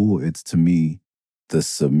school. It's, to me, the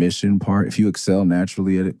submission part. If you excel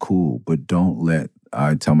naturally at it, cool. But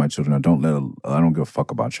I tell my children, I don't give a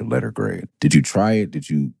fuck about your letter grade. Did you try it? Did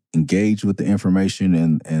you engage with the information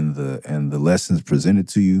and the lessons presented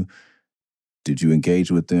to you? Did you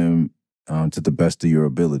engage with them to the best of your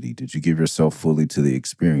ability? Did you give yourself fully to the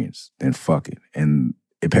experience? Then fuck it. And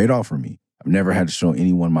it paid off for me. I've never had to show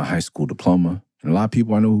anyone my high school diploma. And a lot of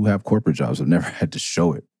people I know who have corporate jobs have never had to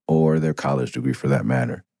show it, or their college degree for that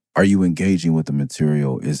matter. Are you engaging with the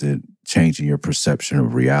material? Is it changing your perception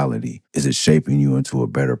of reality? Is it shaping you into a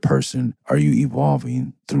better person? Are you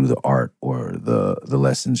evolving through the art or the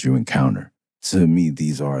lessons you encounter? To me,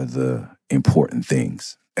 these are the important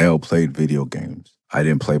things. L played video games. I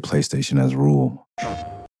didn't play PlayStation as a rule.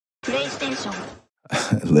 PlayStation.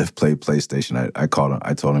 Liv played PlayStation. I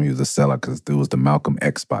told him he was a sellout because it was the Malcolm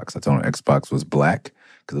Xbox. I told him Xbox was black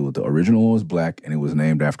because the original one was black and it was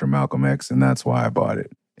named after Malcolm X, and that's why I bought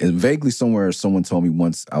it. And vaguely somewhere, someone told me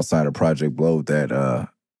once outside of Project Blow that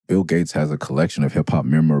Bill Gates has a collection of hip-hop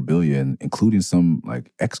memorabilia, including some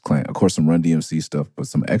like X-Clan, of course some Run DMC stuff, but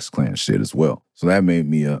some X-Clan shit as well. So that made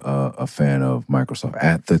me a fan of Microsoft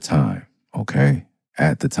at the time, okay?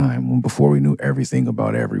 At the time, before we knew everything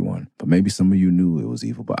about everyone. But maybe some of you knew it was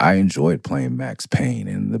evil, but I enjoyed playing Max Payne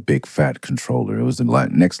and the big fat controller. It was the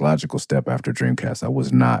next logical step after Dreamcast. I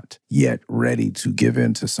was not yet ready to give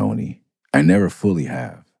in to Sony. I never fully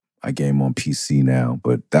have. I game on PC now,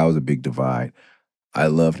 but that was a big divide. I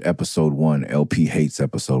loved episode 1. LP hates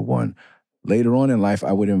episode 1. Later on in life,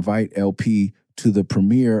 I would invite LP to the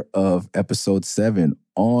premiere of episode 7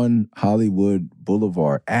 on Hollywood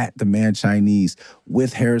Boulevard at the Man Chinese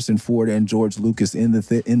with Harrison Ford and George Lucas in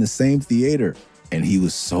the same theater. And he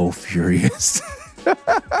was so furious.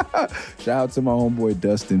 Shout out to my homeboy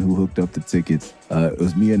Dustin who hooked up the tickets. It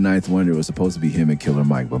was me and Ninth Wonder. It was supposed to be him and Killer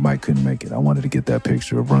Mike, but Mike couldn't make it. I wanted to get that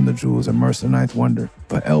picture of Run the Jewels and Mercer Ninth Wonder,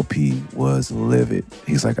 but LP was livid.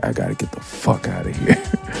 He's like, I gotta get the fuck out of here.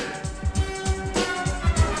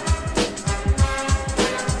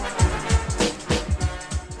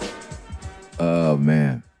 Oh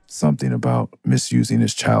man, something about misusing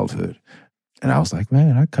his childhood. And I was like,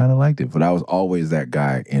 man, I kind of liked it, but I was always that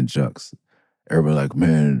guy in Jux. Everybody like,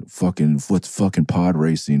 man, what's fucking pod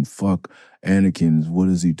racing? Fuck Anakin, what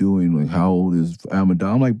is he doing? Like, how old is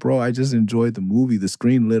Amidala? I'm like, bro, I just enjoyed the movie. The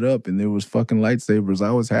screen lit up and there was fucking lightsabers.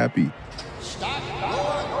 I was happy. Start your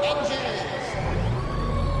engines.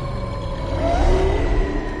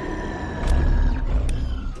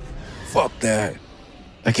 Fuck that.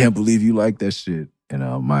 I can't believe you like that shit.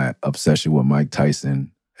 And my obsession with Mike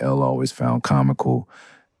Tyson, L always found comical.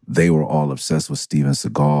 They were all obsessed with Steven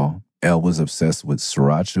Seagal. L was obsessed with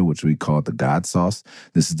sriracha, which we called the God sauce.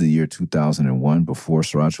 This is the year 2001, before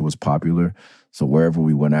sriracha was popular. So wherever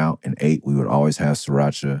we went out and ate, we would always have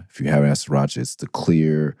sriracha. If you haven't had sriracha, it's the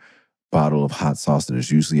clear bottle of hot sauce that is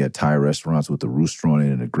usually at Thai restaurants with a rooster on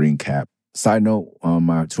it and a green cap. Side note,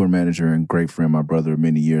 my tour manager and great friend, my brother of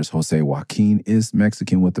many years, Jose Joaquin, is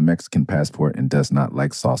Mexican with a Mexican passport and does not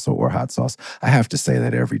like salsa or hot sauce. I have to say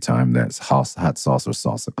that every time that's hot sauce or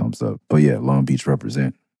salsa comes up. But yeah, Long Beach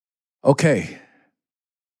represent. Okay,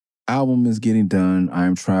 album is getting done. I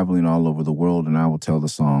am traveling all over the world and I will tell the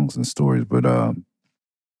songs and stories. But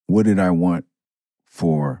what did I want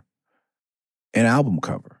for an album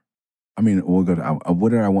cover? I mean, what did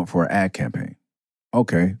I want for an ad campaign?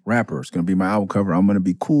 Okay, rapper, it's going to be my album cover. I'm going to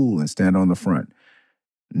be cool and stand on the front.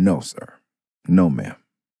 No, sir. No, ma'am.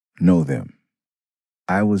 No, them.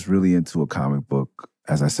 I was really into a comic book.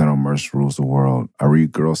 As I said on Merce Rules the World, I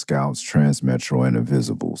read Girl Scouts, Trans Metro, and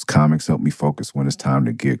Invisibles. Comics help me focus when it's time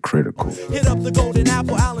to get critical. Hit up the Golden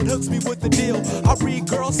Apple, Allen hooks me with the deal. I read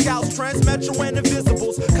Girl Scouts, Trans Metro, and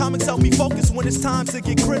Invisibles. Comics help me focus when it's time to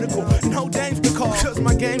get critical. No names to call, cause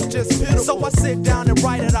my game's just pitiful. So I sit down and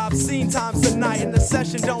write it. I've seen times a night, and the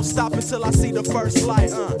session don't stop until I see the first light.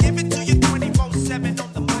 Give it to you 24/7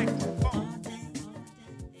 on the microphone.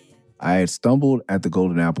 I had stumbled at the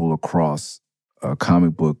Golden Apple across a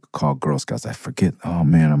comic book called Girl Scouts. I forget. Oh,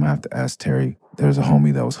 man, I'm going to have to ask Terry. There's a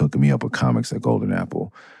homie that was hooking me up with comics at Golden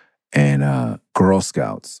Apple. And Girl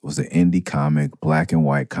Scouts was an indie comic, black and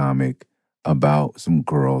white comic about some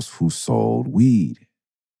girls who sold weed.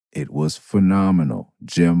 It was phenomenal.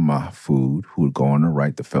 Jim Mahfood, who would go on to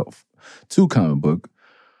write the Felt 2 comic book,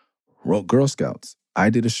 wrote Girl Scouts. I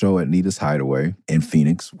did a show at Nita's Hideaway in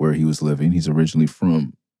Phoenix, where he was living. He's originally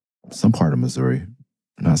from some part of Missouri.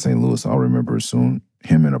 Not St. Louis, I'll remember it soon.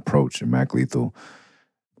 Him and Approach and Mac Lethal,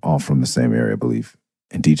 all from the same area, I believe.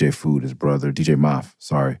 And DJ Food, his brother, DJ Maf,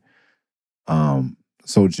 sorry.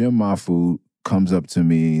 So Jim Mahfood comes up to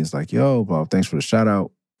me. He's like, yo, Bob, thanks for the shout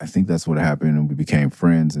out. I think that's what happened. And we became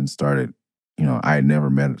friends and started, I had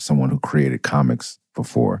never met someone who created comics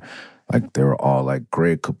before. Like, they were all like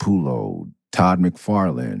Greg Capullo, Todd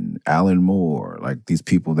McFarlane, Alan Moore, like these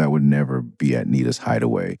people that would never be at Nita's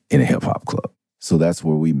Hideaway in a hip hop club. So that's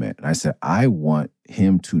where we met. And I said, I want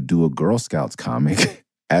him to do a Girl Scouts comic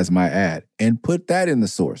as my ad and put that in the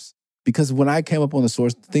source. Because when I came up on the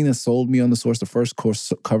source, the thing that sold me on the source, the first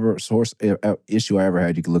cover source issue I ever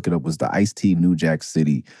had, you can look it up, was the Ice-T New Jack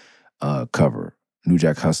City cover. New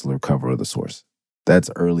Jack Hustler cover of The Source. That's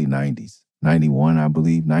early 90s. 91, I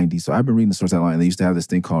believe, 90. So I've been reading The Source that long, and they used to have this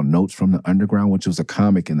thing called Notes from the Underground, which was a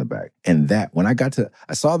comic in the back. And that, when I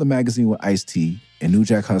saw the magazine with Ice-T, and New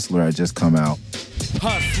Jack Hustler had just come out.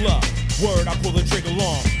 Hustler, word, I pull the trigger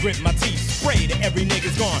long, grit my teeth, spray to every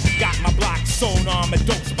nigga's gone. Got my block sewn on at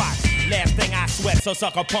dope spots. Last thing I sweat, so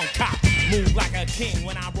suck a punk cop. Move like a king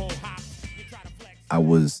when I roll hop. I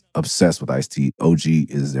was obsessed with Ice-T. OG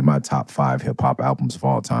is in my top 5 hip-hop albums of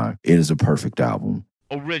all time. It is a perfect album.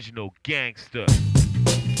 Original gangster.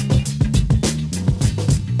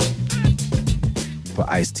 But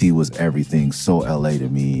Ice-T was everything so LA to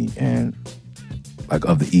me, and like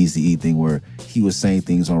of the Eazy-E thing where he was saying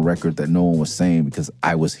things on record that no one was saying because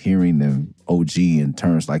I was hearing them OG in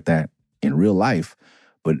terms like that in real life.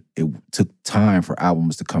 But it took time for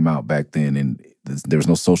albums to come out back then, and there was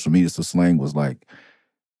no social media, so slang was like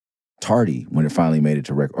tardy when it finally made it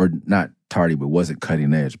to record. Or not tardy, but wasn't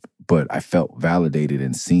cutting edge. But I felt validated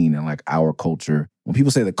and seen in like our culture. When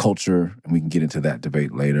people say the culture, and we can get into that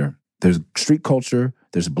debate later, there's street culture,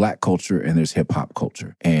 there's black culture, and there's hip-hop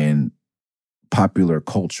culture, and popular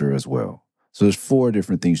culture as well. So there's 4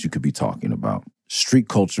 different things you could be talking about. Street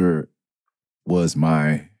culture was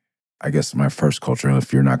my first culture,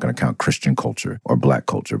 if you're not going to count Christian culture or black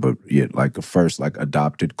culture. But yeah, like the first like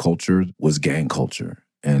adopted culture was gang culture.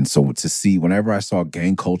 And so to see, whenever I saw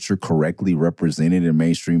gang culture correctly represented in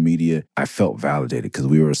mainstream media, I felt validated because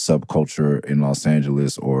we were a subculture in Los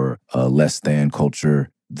Angeles, or a less than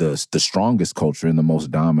culture, the strongest culture and the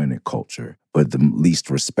most dominant culture, but the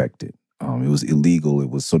least respected. It was illegal.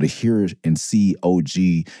 It was, so to hear and see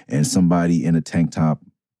OG and somebody in a tank top.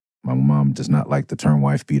 My mom does not like the term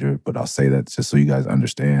wife beater, but I'll say that just so you guys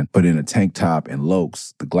understand. But in a tank top and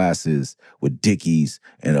Lokes, the glasses with Dickies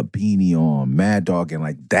and a beanie on, Mad Dog, and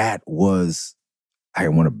like that was, I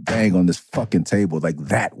want to bang on this fucking table. Like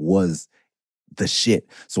that was the shit.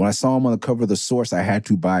 So when I saw him on the cover of The Source, I had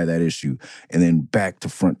to buy that issue. And then back to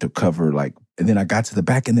front to cover, like, and then I got to the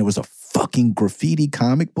back and there was a fucking graffiti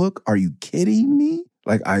comic book. Are you kidding me?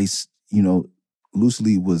 Like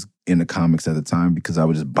loosely was in the comics at the time because I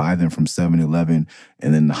would just buy them from 7-Eleven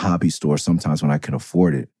and then the hobby store sometimes when I could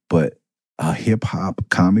afford it. But a hip-hop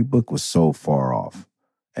comic book was so far off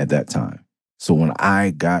at that time. So when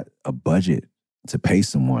I got a budget to pay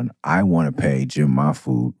someone, I want to pay Jim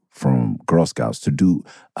Mahfood from Girl Scouts to do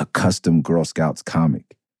a custom Girl Scouts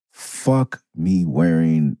comic. Fuck me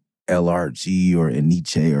wearing LRG or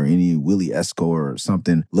Eniche or any Willie Esco or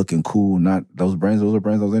something looking cool. Not those brands I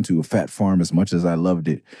was into. Fat Farm, as much as I loved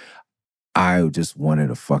it, I just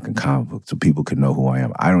wanted a fucking comic book so people could know who I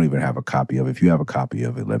am. I don't even have a copy of it. If you have a copy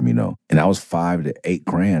of it, let me know. And that was $5 to $8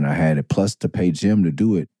 grand. I had it plus to pay Jim to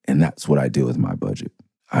do it. And that's what I did with my budget.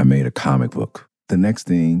 I made a comic book. The next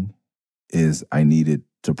thing is I needed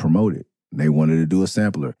to promote it. They wanted to do a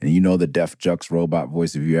sampler. And you know the Def Jux robot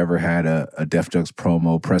voice. If you ever had a Def Jux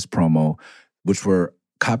promo, press promo, which were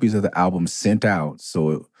copies of the album sent out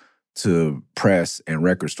to press and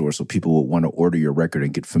record stores so people would want to order your record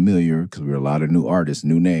and get familiar, because we were a lot of new artists,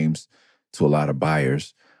 new names to a lot of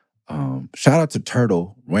buyers. Shout out to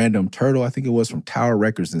Turtle, random Turtle, I think it was from Tower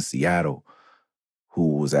Records in Seattle,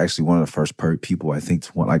 who was actually one of the first people I think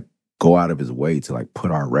to want go out of his way to put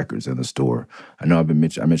our records in the store. I know I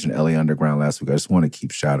mentioned LA Underground last week. I just want to keep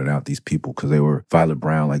shouting out these people because they were Violet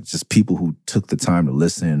Brown, just people who took the time to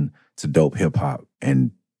listen to dope hip hop and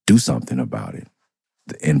do something about it.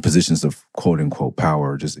 In positions of quote unquote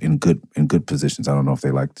power, just in good positions. I don't know if they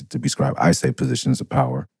like to be described. I say positions of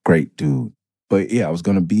power. Great dude. But yeah, I was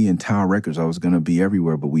going to be in Tower Records. I was going to be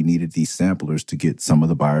everywhere, but we needed these samplers to get some of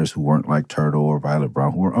the buyers who weren't like Turtle or Violet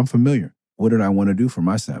Brown, who were unfamiliar. What did I want to do for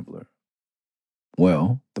my sampler?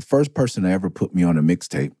 Well, the first person that ever put me on a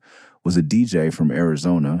mixtape was a DJ from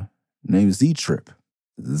Arizona named Z-Trip,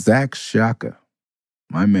 Zach Shaka,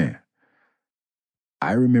 my man.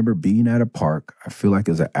 I remember being at a park. I feel like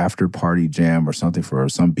it was an after-party jam or something for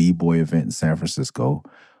some B-boy event in San Francisco.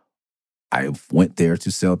 I went there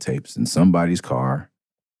to sell tapes in somebody's car,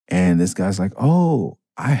 and this guy's like, "Oh,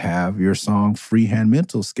 I have your song Freehand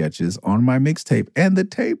Mental Sketches on my mixtape." And the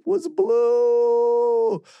tape was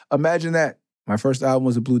blue. Imagine that. My first album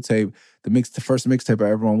was a blue tape. The first mixtape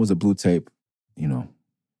I ever on was a blue tape.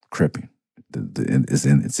 Cripping. It's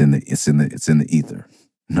in the ether.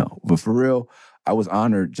 No, but for real, I was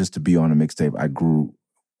honored just to be on a mixtape. I grew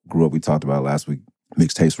up. We talked about it last week.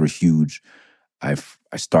 Mixtapes were huge. I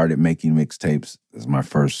started making mixtapes as my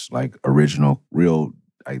first original, real,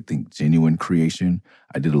 I think, genuine creation.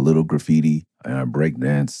 I did a little graffiti and I broke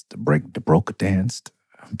danced,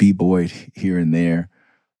 b-boyed here and there,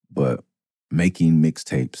 but making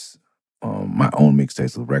mixtapes my own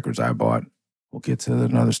mixtapes with records I bought. We'll get to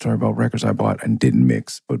another story about records I bought and didn't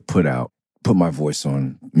mix, but put my voice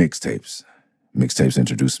on mixtapes. Mixtapes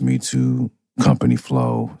introduced me to company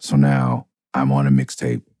flow. So now I'm on a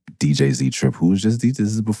mixtape. DJ Z Trip, who is just DJ.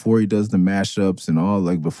 This is before he does the mashups and all.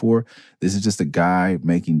 Like before, this is just a guy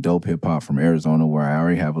making dope hip hop from Arizona, where I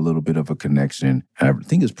already have a little bit of a connection. And I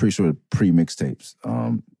think it's pretty sure pre-mixtapes.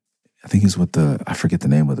 I think he's with I forget the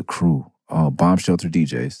name of the crew. Bomb Shelter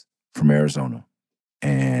DJs from Arizona,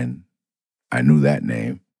 and I knew that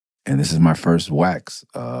name. And this is my first wax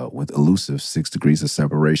with Elusive, 6 Degrees of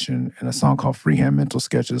Separation, and a song called Freehand Mental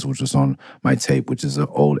Sketches, which was on my tape, which is an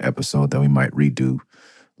old episode that we might redo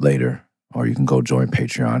later, or you can go join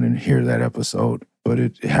Patreon and hear that episode. But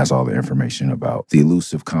it has all the information about the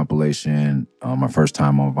Elusive compilation. My first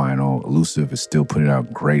time on vinyl. Elusive is still putting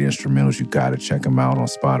out great instrumentals. You got to check them out on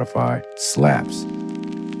Spotify. Slaps.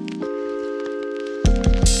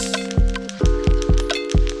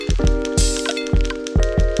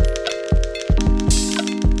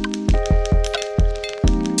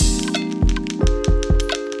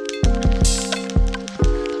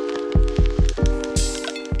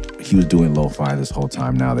 He was doing lo-fi this whole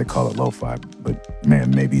time. Now they call it lo-fi. But man,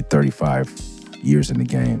 maybe 35 years in the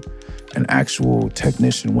game. An actual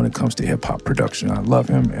technician when it comes to hip-hop production. I love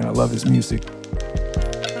him and I love his music.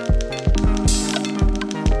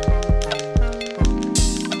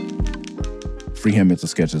 Freehand Mental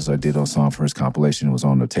Sketches I did on song for his compilation. It was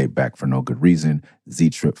on the tape Back for No Good Reason.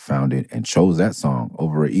 Z-Trip found it and chose that song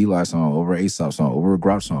over an Eli song, over an A$AP song, over a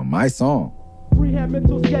Grouch song. My song. Freehand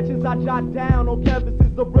mental sketches I jot down on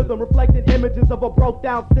canvases of rhythm, reflecting images of a broke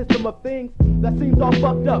down system of things that seems all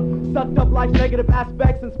fucked up, sucked up like negative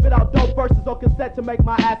aspects, and spit out dope verses on cassette to make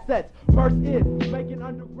my assets. First is making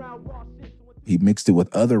underground raw shit. He mixed it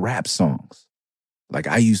with other rap songs, like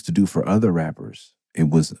I used to do for other rappers. It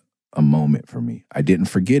was a moment for me. I didn't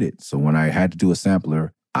forget it. So when I had to do a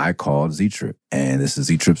sampler, I called Z-Trip, and this is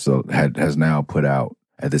Z-Trip. So has now put out.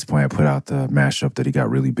 At this point, I put out the mashup that he got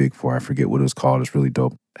really big for. I forget what it was called. It's really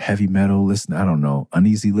dope. Heavy metal listening. I don't know.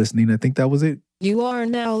 Uneasy listening. I think that was it. You are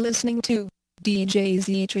now listening to DJ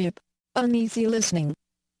Z-Trip. Uneasy Listening.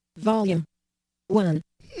 Volume 1.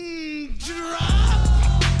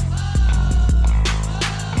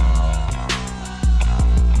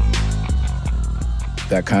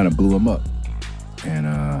 That kind of blew him up. And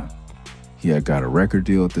he had got a record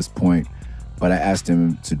deal at this point. But I asked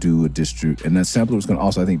him to do a and that sampler was going to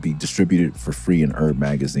also, I think, be distributed for free in Herb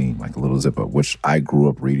magazine, like a little zip-up, which I grew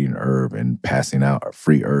up reading Herb and passing out a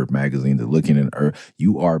free Herb magazine, to looking in Herb,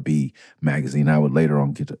 URB magazine. I would later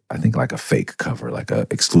on get, I think, like a fake cover, like a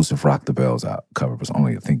exclusive Rock the Bells out cover. It was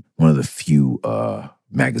only, I think, one of the few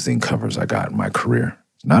magazine covers I got in my career.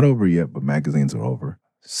 It's not over yet, but magazines are over.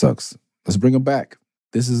 Sucks. Let's bring them back.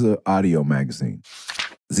 This is an audio magazine.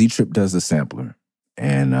 Z-Trip does the sampler,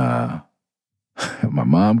 and my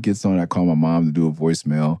mom gets on. I call my mom to do a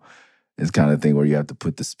voicemail. It's kind of thing where you have to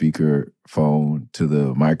put the speaker phone to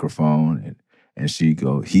the microphone, and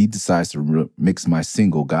he decides to mix my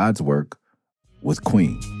single God's Work with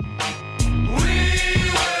Queen.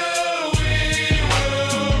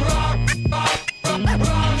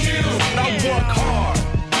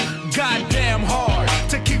 Goddamn hard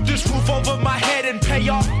to keep this roof over my head and pay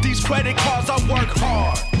off these credit cards. I work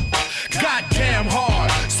hard. Goddamn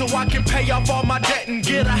hard, so I can pay off all my debt and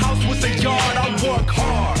get a house with a yard. I work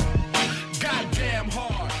hard. Goddamn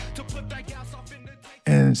hard to put that gas off in the tank.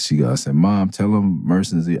 And I said, Mom, tell him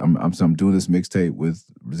Mercy Z. I'm doing this mixtape with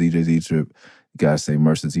Z Trip. You gotta say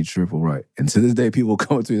Mercy Z Triple right. And to this day, people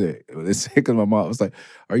come to me. They're sick of my mom. I was like,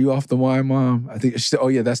 "Are you off the wine, Mom?" I think she said, "Oh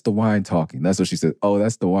yeah, that's the wine talking." That's what she said. Oh,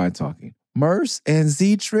 that's the wine talking. Merce and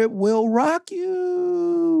Z Trip will rock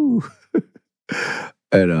you.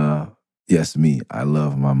 And yes, me. I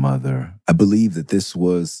love my mother. I believe that this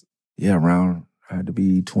was, around, I had to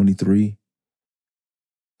be 23.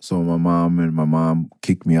 So my mom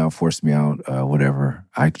kicked me out, forced me out, whatever.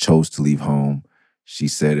 I chose to leave home. She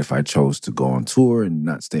said if I chose to go on tour and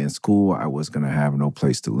not stay in school, I was going to have no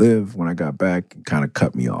place to live when I got back, and kind of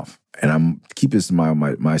cut me off. And I'm keep this in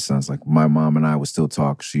mind, my sons, like my mom and I would still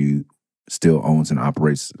talk. She still owns and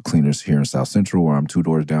operates cleaners here in South Central, where I'm 2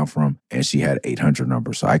 doors down from, and she had 800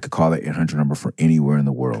 number. So I could call that 800 number for anywhere in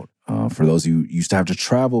the world. For those of you used to have to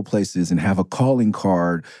travel places and have a calling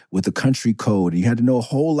card with a country code, you had to know a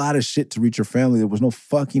whole lot of shit to reach your family. There was no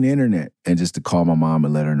fucking internet. And just to call my mom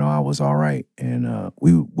and let her know I was all right. And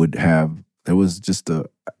we would have, there was just a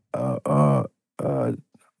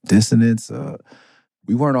dissonance.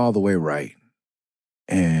 We weren't all the way right.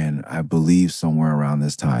 And I believe somewhere around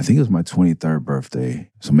this time, I think it was my 23rd birthday,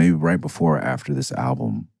 so maybe right before or after this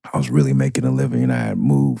album I was really making a living, and I had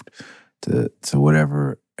moved to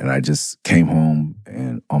whatever, and I just came home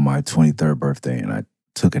and on my 23rd birthday, and I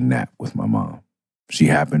took a nap with my mom. She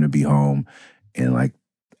happened to be home, and like,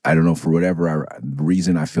 I don't know, for whatever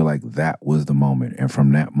reason, I feel like that was the moment. And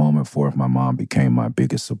from that moment forth, my mom became my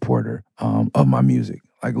biggest supporter of my music.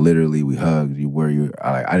 Like, literally, we hugged.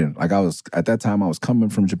 At that time, I was coming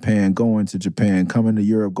from Japan, going to Japan, coming to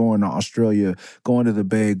Europe, going to Australia, going to the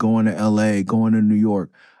Bay, going to LA, going to New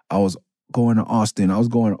York. I was going to Austin. I was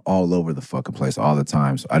going all over the fucking place all the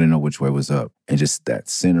time. So I didn't know which way was up. And just that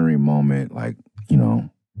centering moment, like, you know,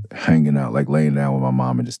 hanging out, like laying down with my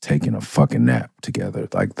mom and just taking a fucking nap together,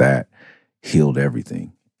 like that healed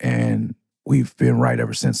everything. And we've been right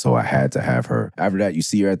ever since. So I had to have her. After that, you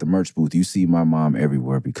see her at the merch booth. You see my mom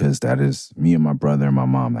everywhere because that is me and my brother and my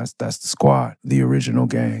mom. That's the squad, the original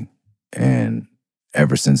gang. And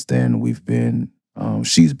ever since then, we've been,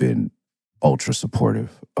 she's been ultra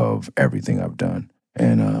supportive of everything I've done.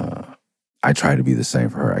 And I try to be the same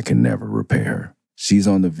for her. I can never repay her. She's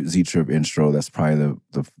on the Z-Trip intro. That's probably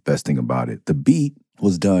the best thing about it. The beat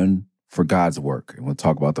was done for God's work. And we'll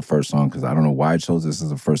talk about the first song because I don't know why I chose this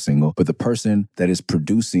as the first single. But the person that is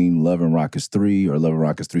producing Love and Rockets 3 or Love and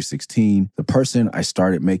Rockets 316, the person I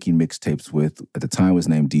started making mixtapes with at the time was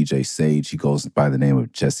named DJ Sage. He goes by the name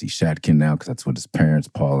of Jesse Shatkin now because that's what his parents,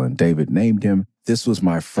 Paul and David, named him. This was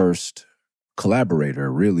my first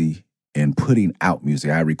collaborator, really, in putting out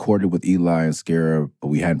music. I recorded with Eli and Scara, but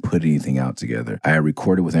we hadn't put anything out together. I had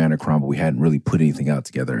recorded with Anacron, but we hadn't really put anything out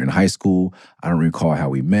together. In high school, I don't recall how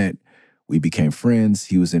we met. We became friends.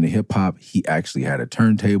 He was into hip-hop. He actually had a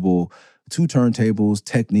turntable, 2 turntables,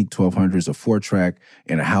 Technique 1200s, a 4-track,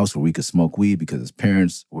 in a house where we could smoke weed because his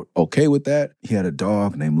parents were okay with that. He had a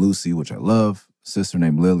dog named Lucy, which I love, a sister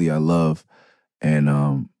named Lily I love,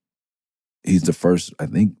 and he's the first, I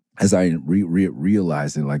think, as I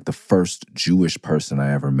realized it, like the first Jewish person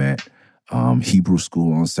I ever met. Hebrew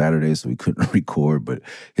school on Saturday, so he couldn't record, but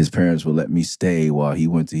his parents would let me stay while he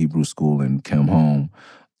went to Hebrew school and come home.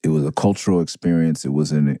 It was a cultural experience. It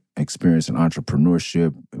was an experience in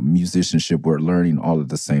entrepreneurship, musicianship. We're learning all at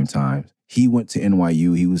the same time. He went to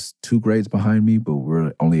NYU. He was 2 grades behind me, but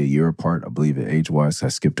we're only a year apart, I believe, age-wise. I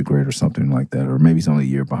skipped a grade or something like that, or maybe he's only a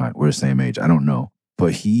year behind. We're the same age. I don't know.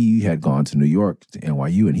 But he had gone to New York, to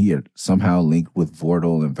NYU, and he had somehow linked with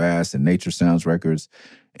Vordel and Vast and Nature Sounds Records,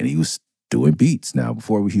 and he was doing beats now.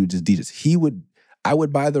 Before he would just DJ. I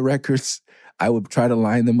would buy the records, I would try to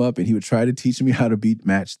line them up, and he would try to teach me how to beat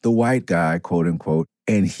match the white guy, quote unquote,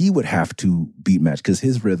 and he would have to beat match because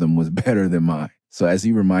his rhythm was better than mine. So as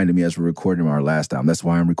he reminded me as we're recording our last album, that's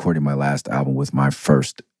why I'm recording my last album with my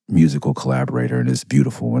first musical collaborator, and it's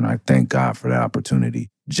beautiful, and I thank God for that opportunity.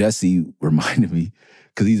 Jesse reminded me,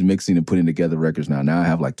 because he's mixing and putting together records now. Now I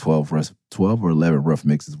have like 12 or 11 rough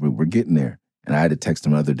mixes. We're getting there. And I had to text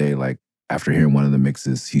him the other day, like, after hearing one of the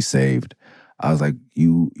mixes he saved, I was like,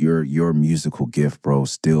 your musical gift, bro,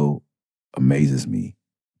 still amazes me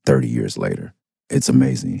 30 years later. It's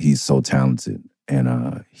amazing. He's so talented.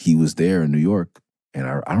 And he was there in New York. And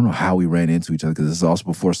I don't know how we ran into each other, because this is also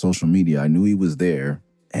before social media. I knew he was there.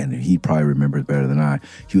 And he probably remembers better than I.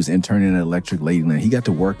 He was interning at Electric Ladyland. He got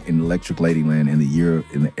to work in Electric Ladyland in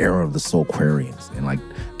the era of the Soulquarians, and like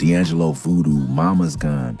D'Angelo Voodoo, Mama's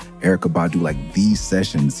Gun, Erykah Badu, like these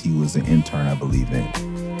sessions he was an intern, I believe, in.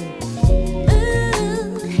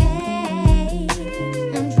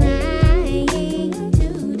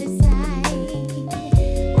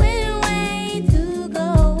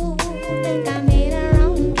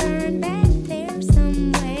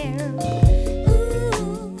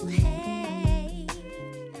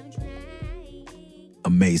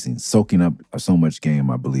 Amazing, soaking up so much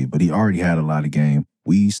game, I believe, but he already had a lot of game.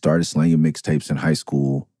 We started slanging mixtapes in high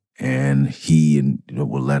school, and he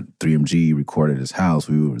would let 3MG record at his house.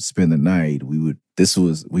 We would spend the night. We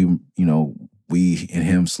and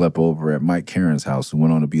him slept over at Mike Caron's house, who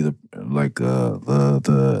went on to be the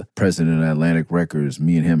president of Atlantic Records.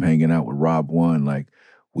 Me and him hanging out with Rob One. Like,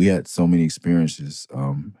 we had so many experiences.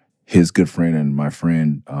 His good friend and my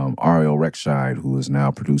friend, Ariel Rexshide, who is now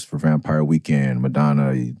produced for Vampire Weekend,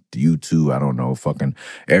 Madonna, U2, I don't know, fucking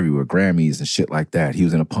everywhere, Grammys and shit like that. He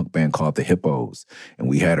was in a punk band called The Hippos, and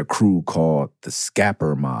we had a crew called the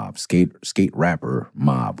Scapper Mob, skate rapper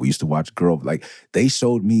mob. We used to watch they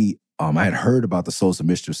showed me, I had heard about the Souls of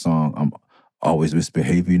Mischief song, I'm always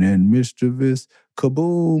misbehaving and mischievous,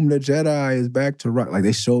 kaboom, the Jedi is back to rock. Like,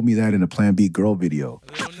 they showed me that in a Plan B Girl video.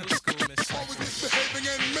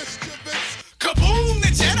 Kaboom,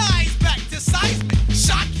 the Jedi's back to seismic.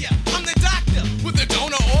 Shock ya, I'm the doctor. With the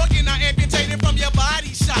donor organ, I amputated from your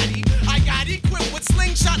body, shoddy. I got equipped with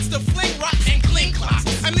slingshots to fling rocks and cling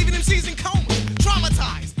clocks. I'm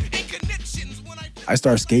I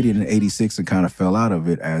started skating in '86 and kind of fell out of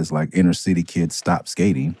it as like inner city kids stopped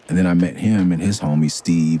skating. And then I met him and his homies,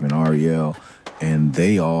 Steve and Ariel, and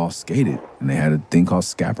they all skated. And they had a thing called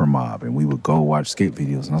Scapper Mob, and we would go watch skate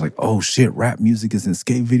videos. And I was like, oh shit, rap music is in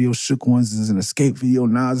skate videos, Shook Ones is in a skate video,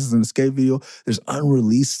 Nas is in a skate video. There's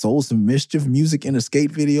unreleased Souls and Mischief music in a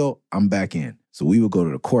skate video. I'm back in. So we would go to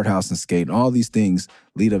the courthouse and skate, and all these things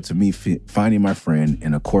lead up to me finding my friend.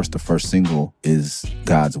 And of course, the first single is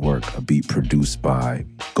God's Work, a beat produced by,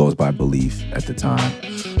 goes by Belief at the time.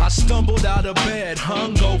 I stumbled out of bed,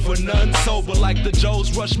 hungover, none sober, like the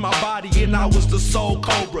Joes rushed my body and I was the soul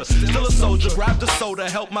cobra. Still a soldier, grabbed a soda,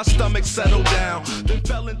 helped my stomach settle down, then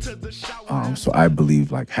fell into the shower. So I believe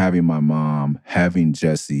like having my mom, having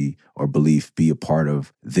Jesse or Belief be a part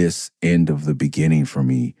of this end of the beginning for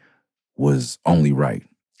me was only right.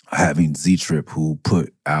 Having Z-Trip, who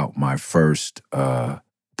put out my first song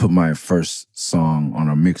on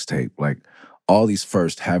a mixtape, like all these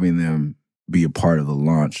first, having them be a part of the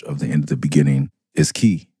launch of the end of the beginning is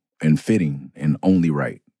key and fitting and only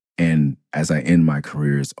right. And as I end my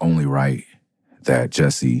career, it's only right that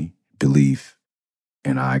Jesse, Belief,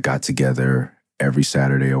 and I got together every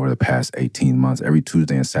Saturday over the past 18 months, every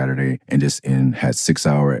Tuesday and Saturday, and just had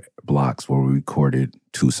 6-hour blocks where we recorded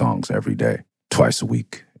 2 songs every day, twice a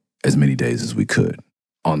week, as many days as we could.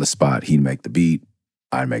 On the spot, he'd make the beat,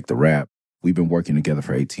 I'd make the rap. We've been working together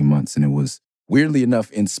for 18 months, and it was weirdly enough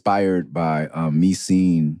inspired by me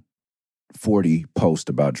seeing 40 post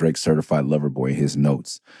about Drake's Certified Lover Boy in his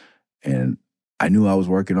notes. And I knew I was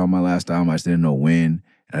working on my last album. I just didn't know when,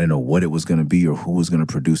 and I didn't know what it was going to be or who was going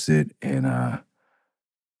to produce it. And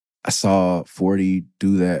I saw 40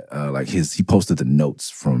 do that. He posted the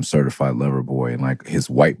notes from Certified Lover Boy and like his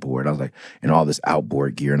whiteboard. I was like, and all this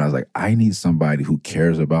outboard gear. And I was like, I need somebody who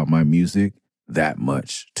cares about my music that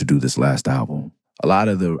much to do this last album. A lot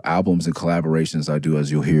of the albums and collaborations I do,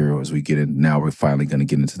 as you'll hear, as we get in, now we're finally going to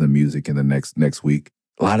get into the music in the next week.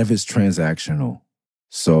 A lot of it's transactional.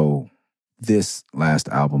 So this last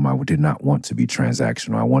album, I did not want to be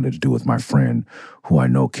transactional. I wanted to do with my friend who I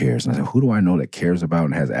know cares. And I said, who do I know that cares about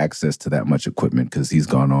and has access to that much equipment? Because he's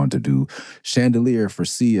gone on to do Chandelier for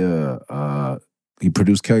Sia. He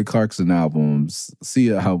produced Kelly Clarkson albums.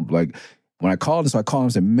 Sia, when I called him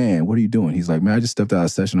and said, man, what are you doing? He's like, man, I just stepped out of a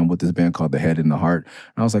session. I'm with this band called The Head and the Heart.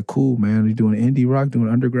 And I was like, cool, man. Are you doing indie rock, doing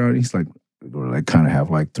underground? He's like, kind of have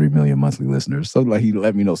like 3 million monthly listeners. So like he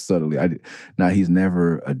let me know subtly. Now he's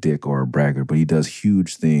never a dick or a bragger, but he does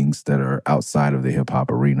huge things that are outside of the hip hop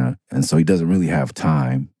arena. And so he doesn't really have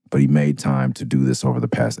time, but he made time to do this over the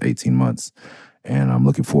past 18 months. And I'm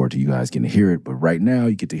looking forward to you guys getting to hear it. But right now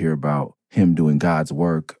you get to hear about him doing God's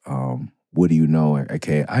Work. What do you know?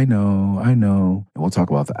 Okay, I know. And we'll talk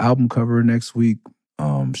about the album cover next week.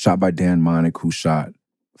 Shot by Dan Monick, who shot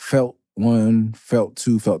Felt 1, Felt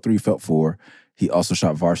 2, Felt 3, Felt 4. He also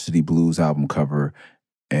shot Varsity Blues album cover,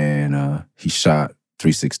 and he shot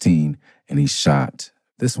 316, and he shot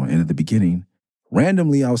this one, End of the Beginning.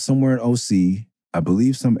 Randomly, I was somewhere in OC. I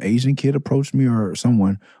believe some Asian kid approached me or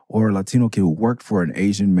someone, or a Latino kid who worked for an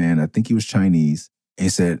Asian man. I think he was Chinese. And he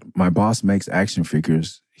said, my boss makes action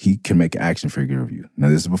figures. He can make an action figure of you. Now,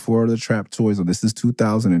 this is before the Trap Toys. This is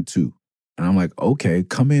 2002. And I'm like, okay,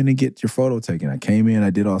 come in and get your photo taken. I came in, I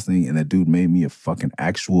did all this thing, and that dude made me a fucking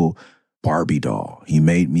actual Barbie doll. He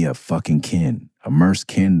made me a fucking Ken, a Merce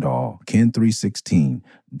Ken doll, Ken 316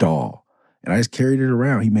 doll. And I just carried it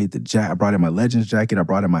around. He made the jacket. I brought in my Legends jacket. I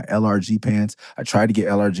brought in my LRG pants. I tried to get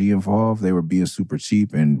LRG involved. They were being super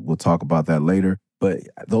cheap, and we'll talk about that later. But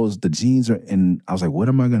the jeans are, and I was like, what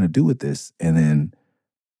am I going to do with this? And then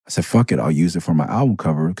I said, fuck it, I'll use it for my album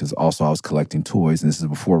cover, because also I was collecting toys, and this is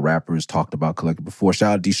before rappers talked about collecting, before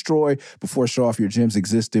Shout Out Destroy, before Show Off Your Gems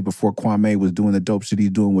existed, before Kwame was doing the dope shit he's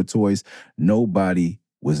doing with toys. Nobody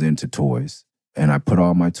was into toys. And I put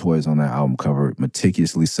all my toys on that album cover,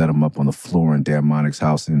 meticulously set them up on the floor in Dan Monick's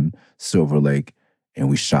house in Silver Lake, and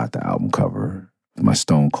we shot the album cover. My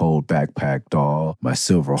Stone Cold backpack doll, my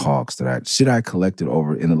Silver Hawks I collected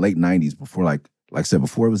over in the late 90s before like I said,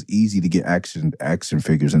 before it was easy to get action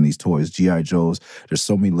figures in these toys, G.I. Joes, there's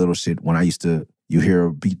so many little shit. When you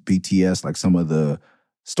hear BTS, like some of the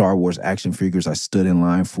Star Wars action figures I stood in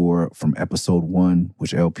line for from episode 1,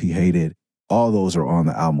 which LP hated, all those are on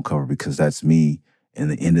the album cover because that's me in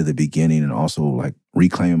the end of the beginning, and also like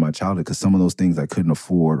reclaiming my childhood, because some of those things I couldn't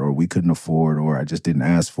afford, or we couldn't afford, or I just didn't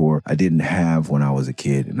ask for, I didn't have when I was a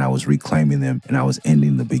kid, and I was reclaiming them, and I was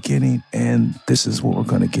ending the beginning. And this is what we're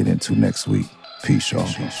going to get into next week. Peace, y'all.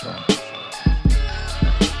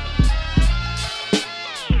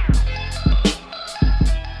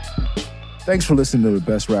 Thanks for listening to the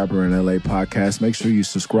Best Rapper in LA podcast. Make sure you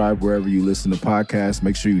subscribe wherever you listen to podcasts.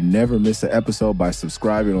 Make sure you never miss an episode by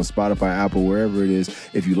subscribing on Spotify, Apple, wherever it is.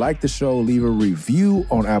 If you like the show, leave a review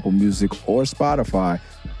on Apple Music or Spotify.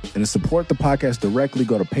 And to support the podcast directly,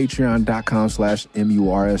 go to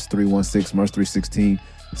patreon.com/MURS316, MERS316.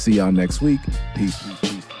 See y'all next week. Peace.